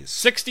 please.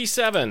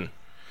 67.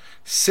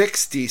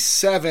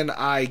 67.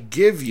 I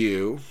give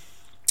you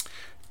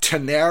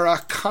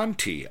Taynara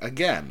Conti,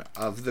 again,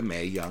 of the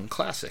Mae Young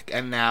Classic,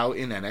 and now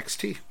in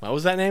NXT. What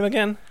was that name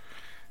again?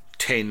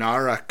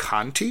 Taynara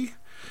Conti?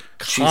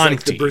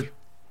 Conti. Like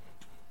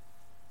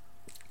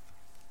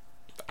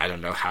I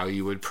don't know how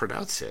you would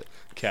pronounce it.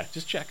 Okay,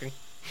 just checking.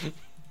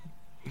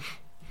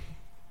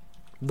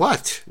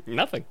 What?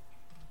 Nothing.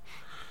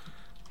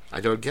 I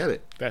don't get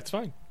it. That's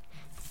fine.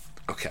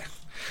 Okay.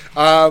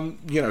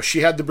 You know,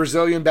 she had the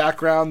Brazilian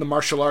background, the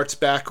martial arts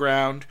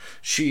background.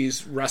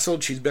 She's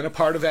wrestled. She's been a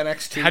part of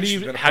NXT.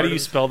 How do you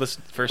spell this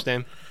first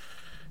name?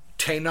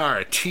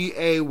 Taynara.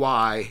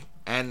 Taynara.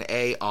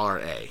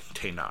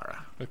 Taynara.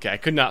 Okay, I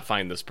could not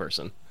find this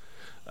person.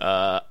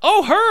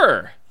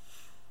 Her!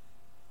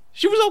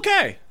 She was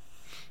okay.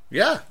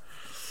 Yeah.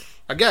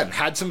 Again,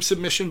 had some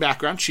submission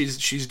background.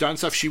 She's done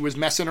stuff. She was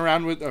messing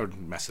around.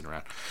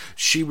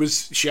 She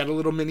had a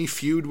little mini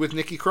feud with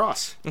Nikki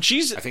Cross. And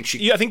I think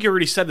you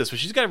already said this, but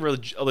she's got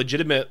a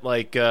legitimate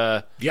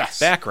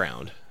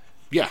background.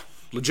 Yeah,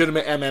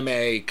 legitimate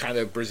MMA kind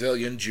of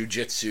Brazilian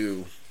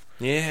jiu-jitsu.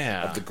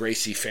 Yeah, of the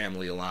Gracie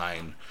family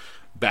line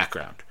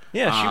background.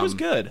 Yeah, she was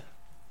good.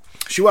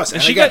 She was,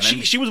 and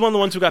she was one of the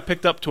ones who got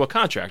picked up to a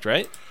contract,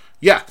 right?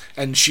 Yeah,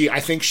 and she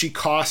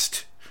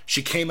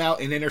came out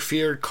and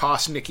interfered,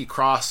 cost Nikki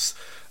Cross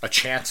a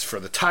chance for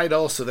the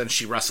title, so then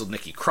she wrestled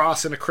Nikki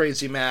Cross in a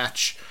crazy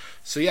match.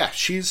 So yeah,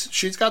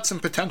 she's got some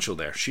potential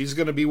there. She's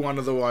going to be one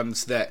of the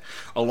ones that,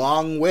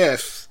 along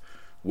with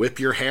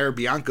Whip Your Hair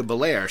Bianca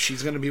Belair,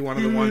 she's going to be one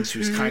of the ones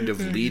who's kind of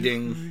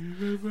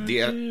leading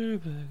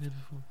the...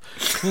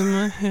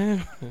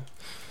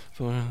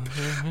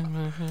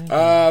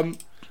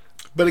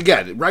 But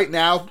again, right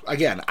now,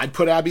 I'd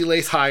put Abby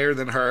Lath higher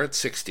than her at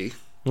 60.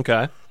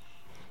 Okay.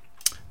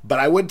 But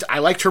I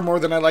liked her more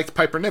than I liked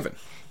Piper Niven.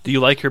 Do you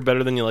like her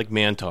better than you like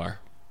Mantar?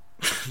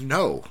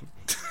 No.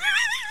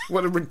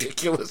 What a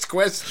ridiculous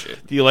question.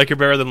 Do you like her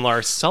better than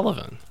Lars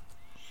Sullivan?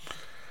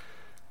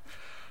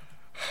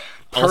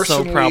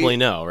 Also probably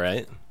no,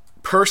 right?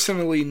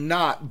 Personally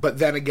not, but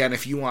then again,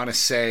 if you want to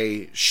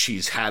say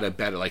she had a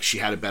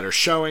better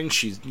showing,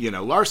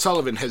 Lars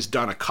Sullivan has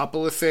done a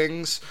couple of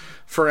things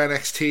for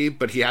NXT,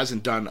 but he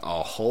hasn't done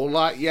a whole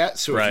lot yet.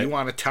 So if you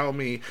want to tell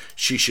me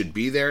she should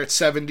be there at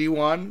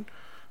 71,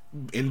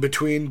 in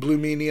between Blue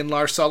Meanie and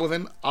Lars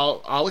Sullivan,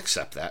 I'll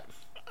accept that.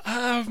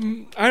 I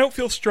don't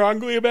feel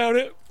strongly about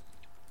it.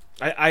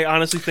 I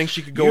honestly think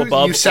she could go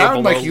above. You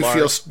sound like you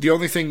Lars. feel. The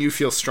only thing you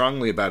feel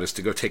strongly about is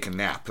to go take a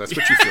nap. That's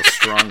what you feel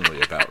strongly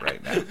about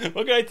right now.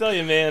 What can I tell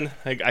you, man?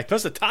 I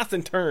tossed a tossed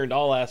and turned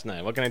all last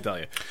night. What can I tell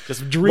you?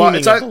 Just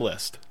dreaming of the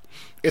list.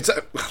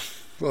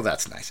 Well,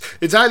 that's nice.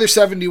 It's either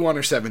 71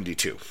 or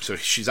 72. So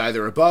she's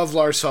either above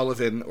Lars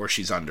Sullivan or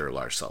she's under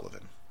Lars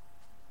Sullivan.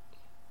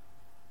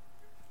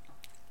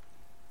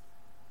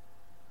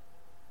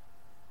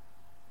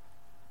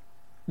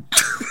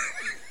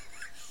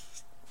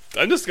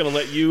 I'm just going to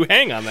let you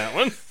hang on that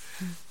one.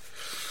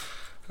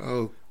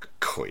 Oh,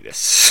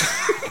 coitus.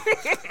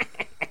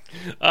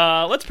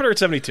 Let's put her at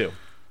 72.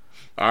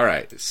 All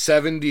right,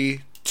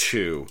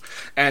 72.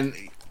 And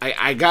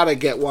I got to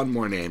get one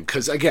more name,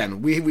 because,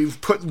 again,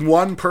 we've put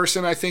one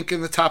person, I think,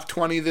 in the top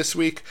 20 this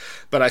week,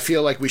 but I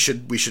feel like we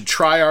should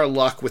try our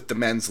luck with the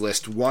men's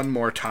list one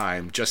more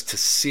time, just to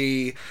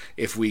see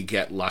if we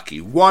get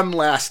lucky. One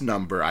last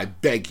number, I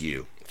beg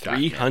you.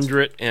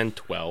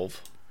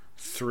 312.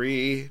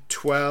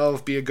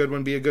 312. Be a good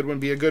one, be a good one,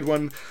 be a good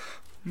one.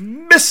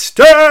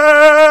 Mr.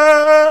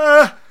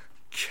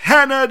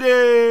 Kennedy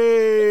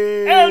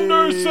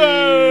Anderson.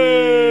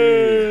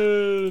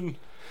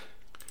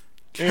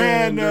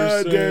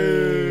 Kennedy.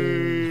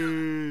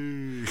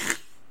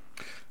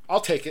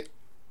 I'll take it.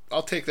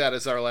 I'll take that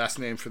as our last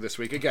name for this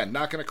week. Again,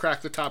 not going to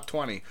crack the top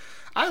 20.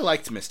 I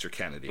liked Mr.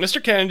 Kennedy.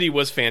 Mr. Kennedy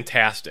was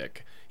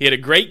fantastic. He had a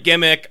great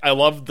gimmick. I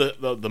loved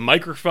the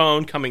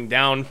microphone coming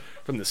down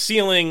from the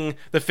ceiling.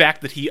 The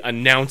fact that he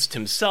announced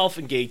himself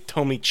and gave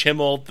Tommy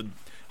Chimel the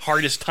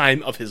hardest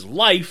time of his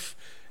life.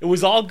 It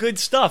was all good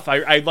stuff.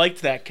 I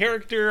liked that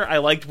character. I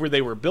liked where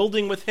they were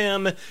building with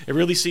him. It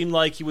really seemed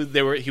like he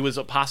was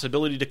a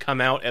possibility to come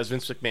out as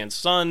Vince McMahon's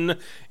son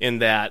in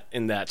that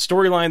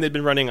storyline they'd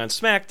been running on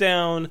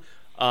SmackDown.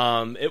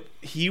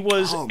 He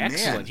was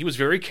excellent. Man. He was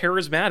very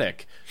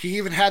charismatic. He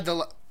even had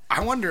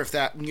I wonder if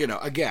that,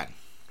 again,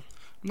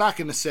 I'm not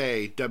going to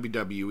say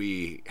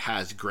WWE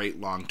has great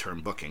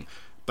long-term booking,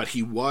 but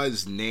he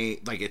was named,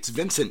 it's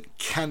Vincent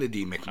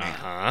Kennedy McMahon.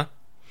 Uh-huh.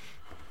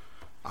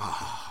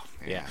 Oh,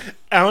 man. Yeah.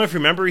 I don't know if you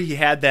remember, he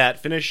had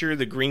that finisher,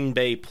 the Green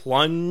Bay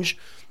Plunge,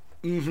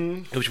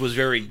 which was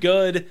very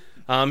good.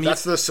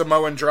 That's the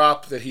Samoan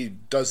drop that he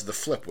does the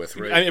flip with,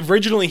 right?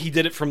 Originally, he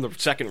did it from the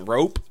second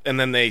rope, and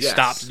then they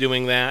stopped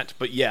doing that.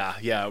 But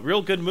yeah,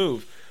 real good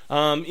move.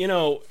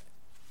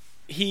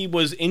 He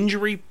was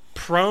injury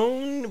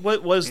prone.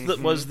 What was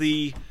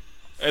the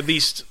at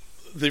least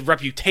the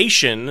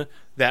reputation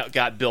that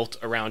got built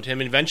around him?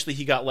 And eventually,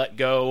 he got let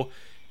go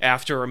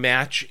after a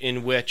match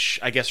in which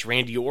I guess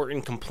Randy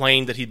Orton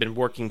complained that he'd been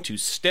working too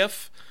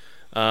stiff.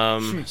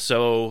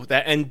 So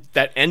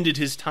that ended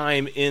his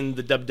time in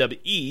the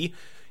WWE.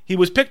 He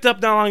was picked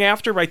up not long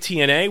after by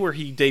TNA, where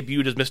he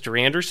debuted as Mr.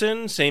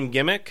 Anderson, same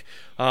gimmick.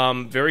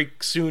 Very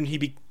soon he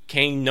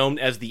became known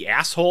as the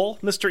asshole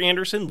Mr.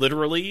 Anderson,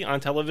 literally, on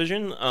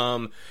television.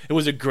 It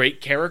was a great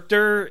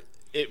character.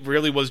 It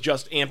really was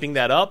just amping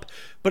that up.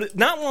 But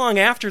not long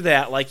after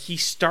that, he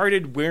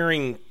started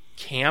wearing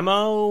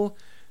camo,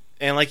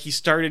 and he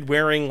started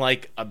wearing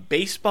a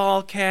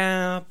baseball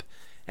cap.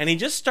 And he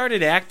just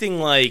started acting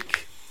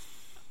like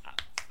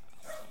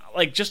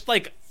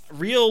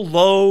real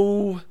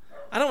low.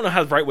 I don't know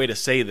how the right way to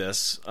say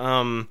this.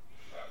 Like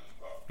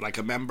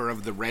a member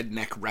of the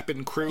Redneck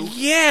Reppin' Crew?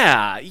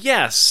 Yeah,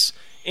 yes.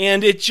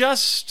 And it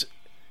just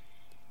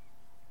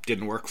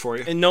didn't work for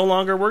you? It no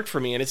longer worked for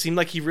me. And it seemed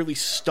like he really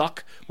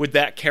stuck with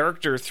that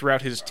character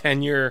throughout his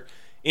tenure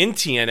in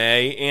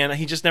TNA, and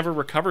he just never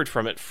recovered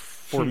from it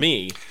for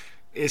me.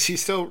 Is he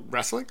still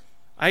wrestling?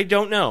 I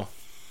don't know.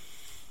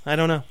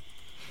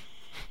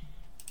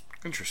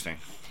 Interesting.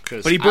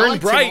 But he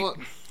burned bright.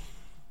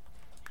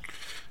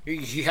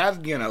 He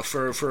had,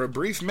 for a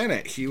brief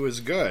minute, he was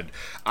good.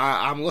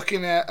 I'm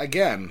looking at,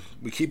 again,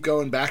 we keep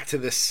going back to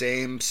the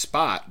same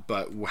spot,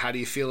 but how do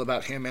you feel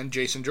about him and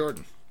Jason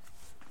Jordan?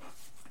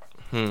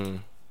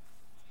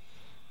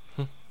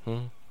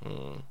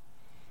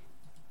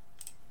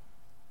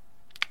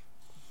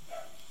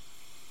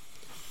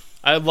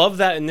 I love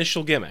that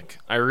initial gimmick.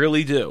 I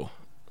really do.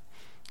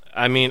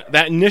 I mean,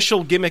 that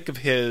initial gimmick of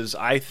his,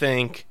 I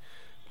think,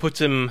 puts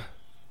him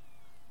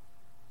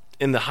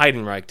in the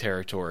Heidenreich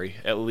territory,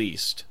 at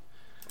least.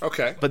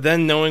 Okay. But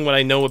then knowing what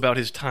I know about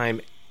his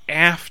time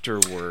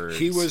afterwards...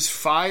 He was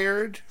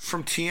fired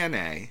from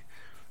TNA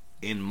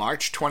in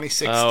March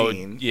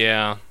 2016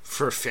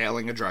 for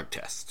failing a drug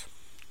test.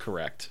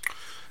 Correct.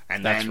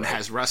 And then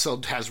has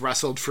wrestled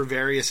for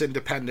various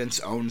independents,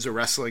 owns a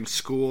wrestling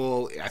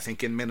school, I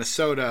think in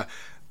Minnesota,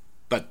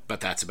 but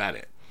that's about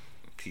it.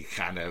 He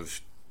kind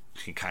of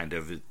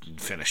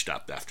finished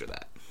up after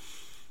that.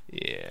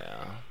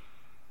 Yeah.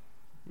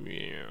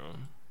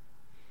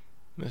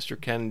 Mr.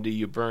 Kennedy,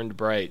 you burned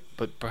bright,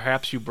 but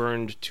perhaps you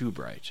burned too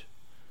bright.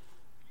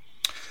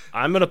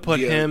 I'm going to put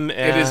him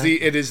as...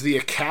 It is the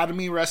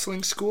Academy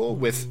Wrestling School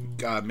with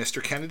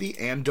Mr. Kennedy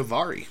and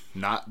Daivari,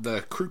 not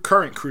the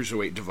current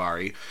Cruiserweight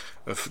Daivari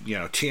of,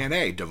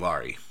 TNA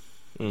Daivari.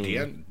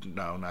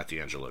 No, not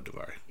D'Angelo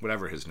Daivari.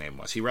 Whatever his name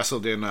was. He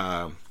wrestled in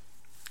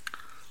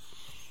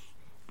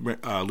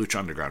Lucha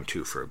Underground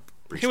 2 for a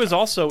brief He was time.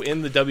 also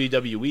in the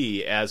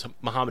WWE as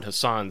Muhammad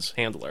Hassan's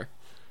handler.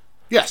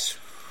 Yes.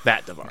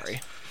 That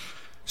Daivari.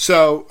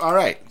 So, all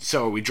right.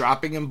 So, are we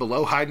dropping him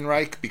below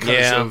Heidenreich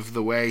because of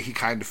the way he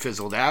kind of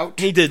fizzled out?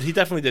 He did. He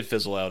definitely did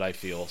fizzle out, I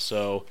feel.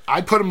 So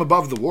I'd put him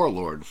above the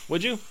Warlord.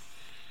 Would you?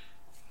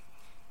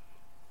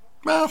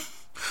 Well,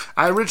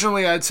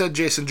 I'd said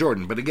Jason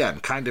Jordan, but again,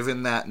 kind of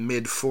in that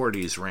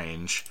mid-40s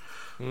range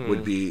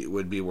would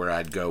be where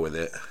I'd go with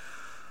it.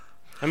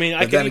 I mean,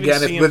 But then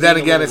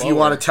again, if you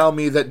want to tell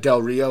me that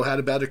Del Rio had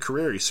a better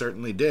career, he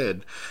certainly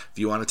did. If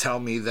you want to tell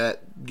me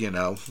that,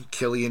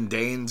 Killian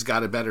Dane's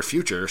got a better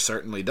future,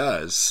 certainly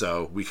does.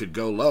 So we could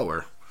go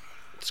lower.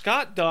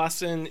 Scott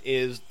Dawson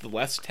is the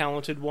less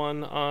talented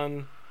one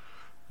on...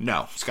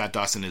 No, Scott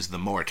Dawson is the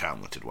more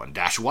talented one.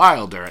 Dash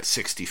Wilder at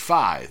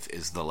 65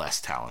 is the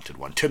less talented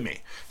one, to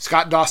me.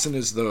 Scott Dawson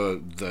is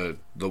the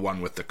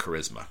one with the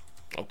charisma.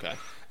 Okay.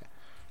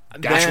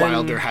 Dash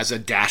Wilder has a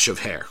dash of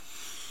hair.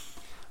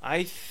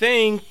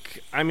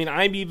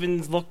 I'm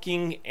even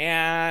looking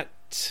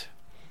at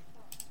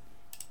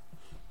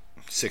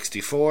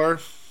 64,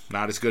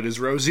 not as good as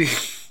Rosie.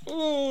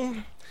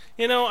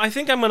 I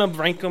think I'm going to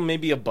rank him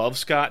maybe above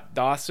Scott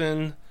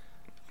Dawson.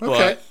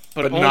 Okay,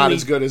 but not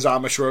as good as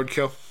Amish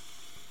Roadkill.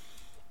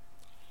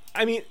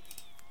 I mean,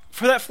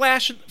 for that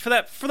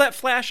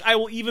flash, I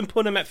will even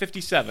put him at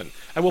 57.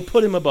 I will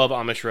put him above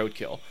Amish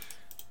Roadkill.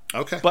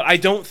 Okay. But I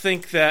don't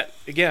think that,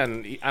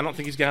 again, I don't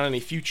think he's got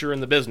any future in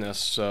the business,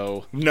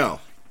 so...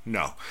 No.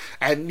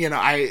 And,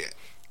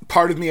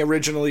 part of me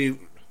originally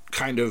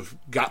kind of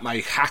got my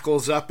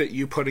hackles up at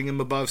you putting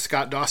him above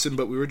Scott Dawson,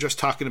 but we were just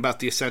talking about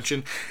the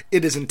Ascension.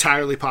 It is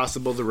entirely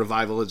possible the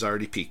Revival has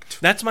already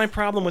peaked. That's my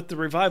problem with the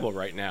Revival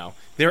right now.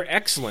 They're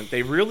excellent.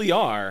 They really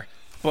are,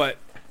 but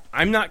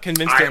I'm not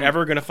convinced they're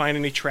ever going to find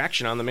any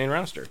traction on the main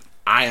roster.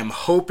 I am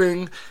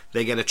hoping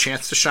they get a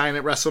chance to shine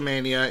at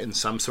WrestleMania in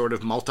some sort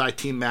of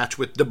multi-team match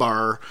with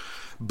DeBar,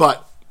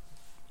 but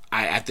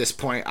at this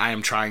point, I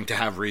am trying to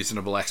have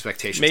reasonable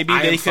expectations. Maybe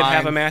they could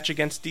have a match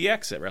against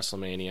DX at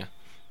WrestleMania.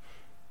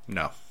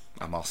 No,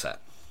 I'm all set.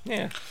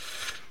 Yeah.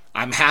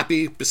 I'm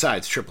happy.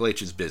 Besides, Triple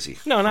H is busy.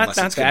 No, not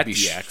that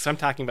DX. I'm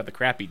talking about the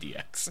crappy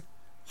DX.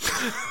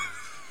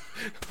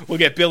 We'll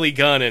get Billy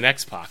Gunn and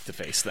X-Pac to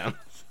face them.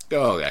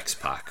 Oh,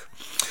 X-Pac.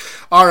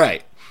 All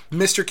right.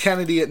 Mr.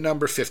 Kennedy at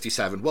number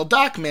 57. Well,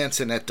 Doc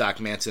Manson at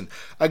Doc Manson.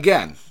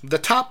 Again, the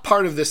top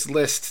part of this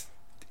list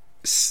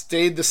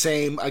stayed the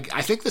same.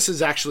 I think this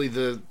is actually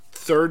the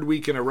third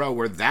week in a row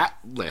where that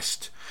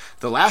list,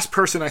 the last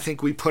person I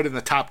think we put in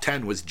the top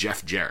 10 was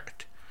Jeff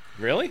Jarrett.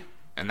 Really?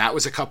 And that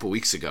was a couple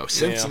weeks ago.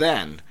 Since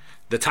then,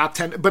 the top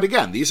 10... But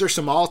again, these are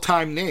some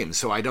all-time names,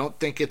 so I don't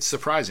think it's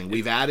surprising.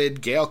 We've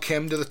added Gail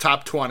Kim to the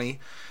top 20.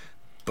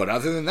 But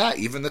other than that,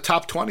 even the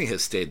top 20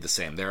 has stayed the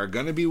same. There are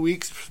going to be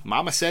weeks,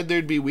 Mama said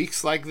there'd be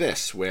weeks like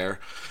this, where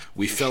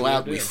we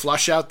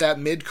flush out that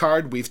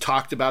mid-card. We've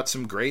talked about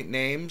some great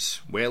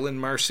names. Waylon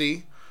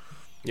Mercy.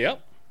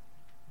 Yep.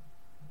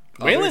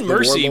 Waylon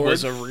Mercy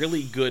was a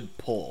really good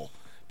pull,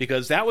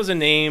 because that was a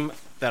name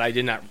that I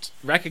did not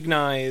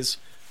recognize,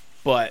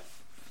 but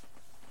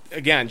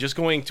again, just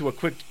going to a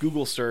quick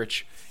Google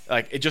search,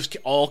 it just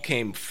all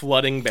came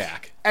flooding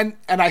back. And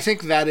I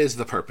think that is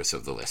the purpose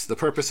of the list. The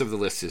purpose of the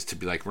list is to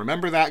be like,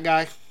 remember that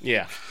guy?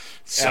 Yeah,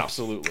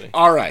 absolutely.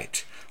 All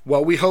right.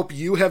 Well, we hope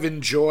you have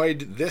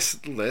enjoyed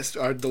this list.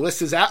 The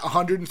list is at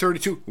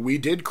 132. We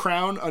did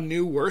crown a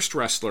new worst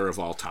wrestler of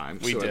all time.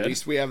 We did. At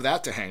least we have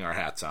that to hang our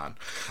hats on.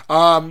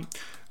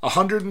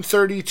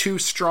 132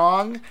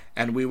 strong,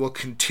 and we will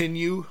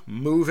continue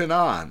moving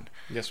on.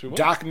 Yes, we will.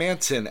 Doc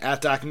Manson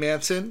at Doc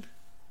Manson.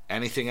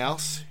 Anything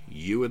else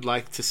you would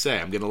like to say?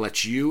 I'm going to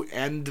let you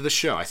end the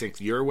show. I think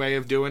your way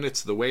of doing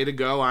it's the way to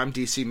go. I'm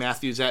DC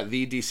Matthews at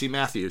the DC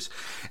Matthews.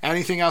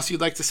 Anything else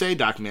you'd like to say,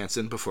 Doc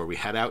Manson, before we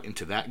head out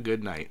into that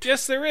good night?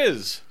 Yes, there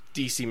is.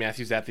 DC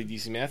Matthews at the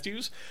DC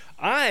Matthews.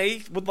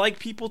 I would like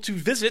people to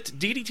visit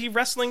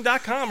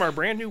DDTWrestling.com, our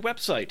brand new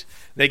website.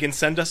 They can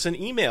send us an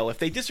email if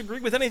they disagree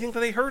with anything that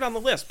they heard on the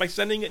list by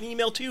sending an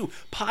email to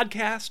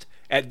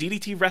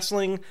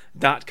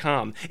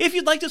podcast@DDTWrestling.com. If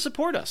you'd like to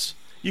support us,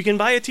 you can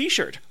buy a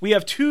t-shirt. We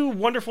have 2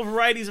 wonderful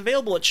varieties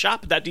available at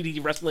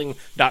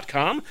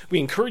shop.DDTWrestling.com. We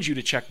encourage you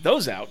to check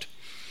those out.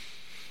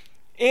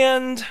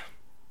 And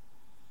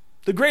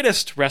the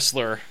greatest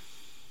wrestler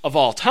of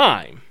all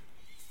time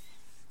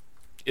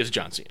is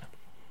John Cena.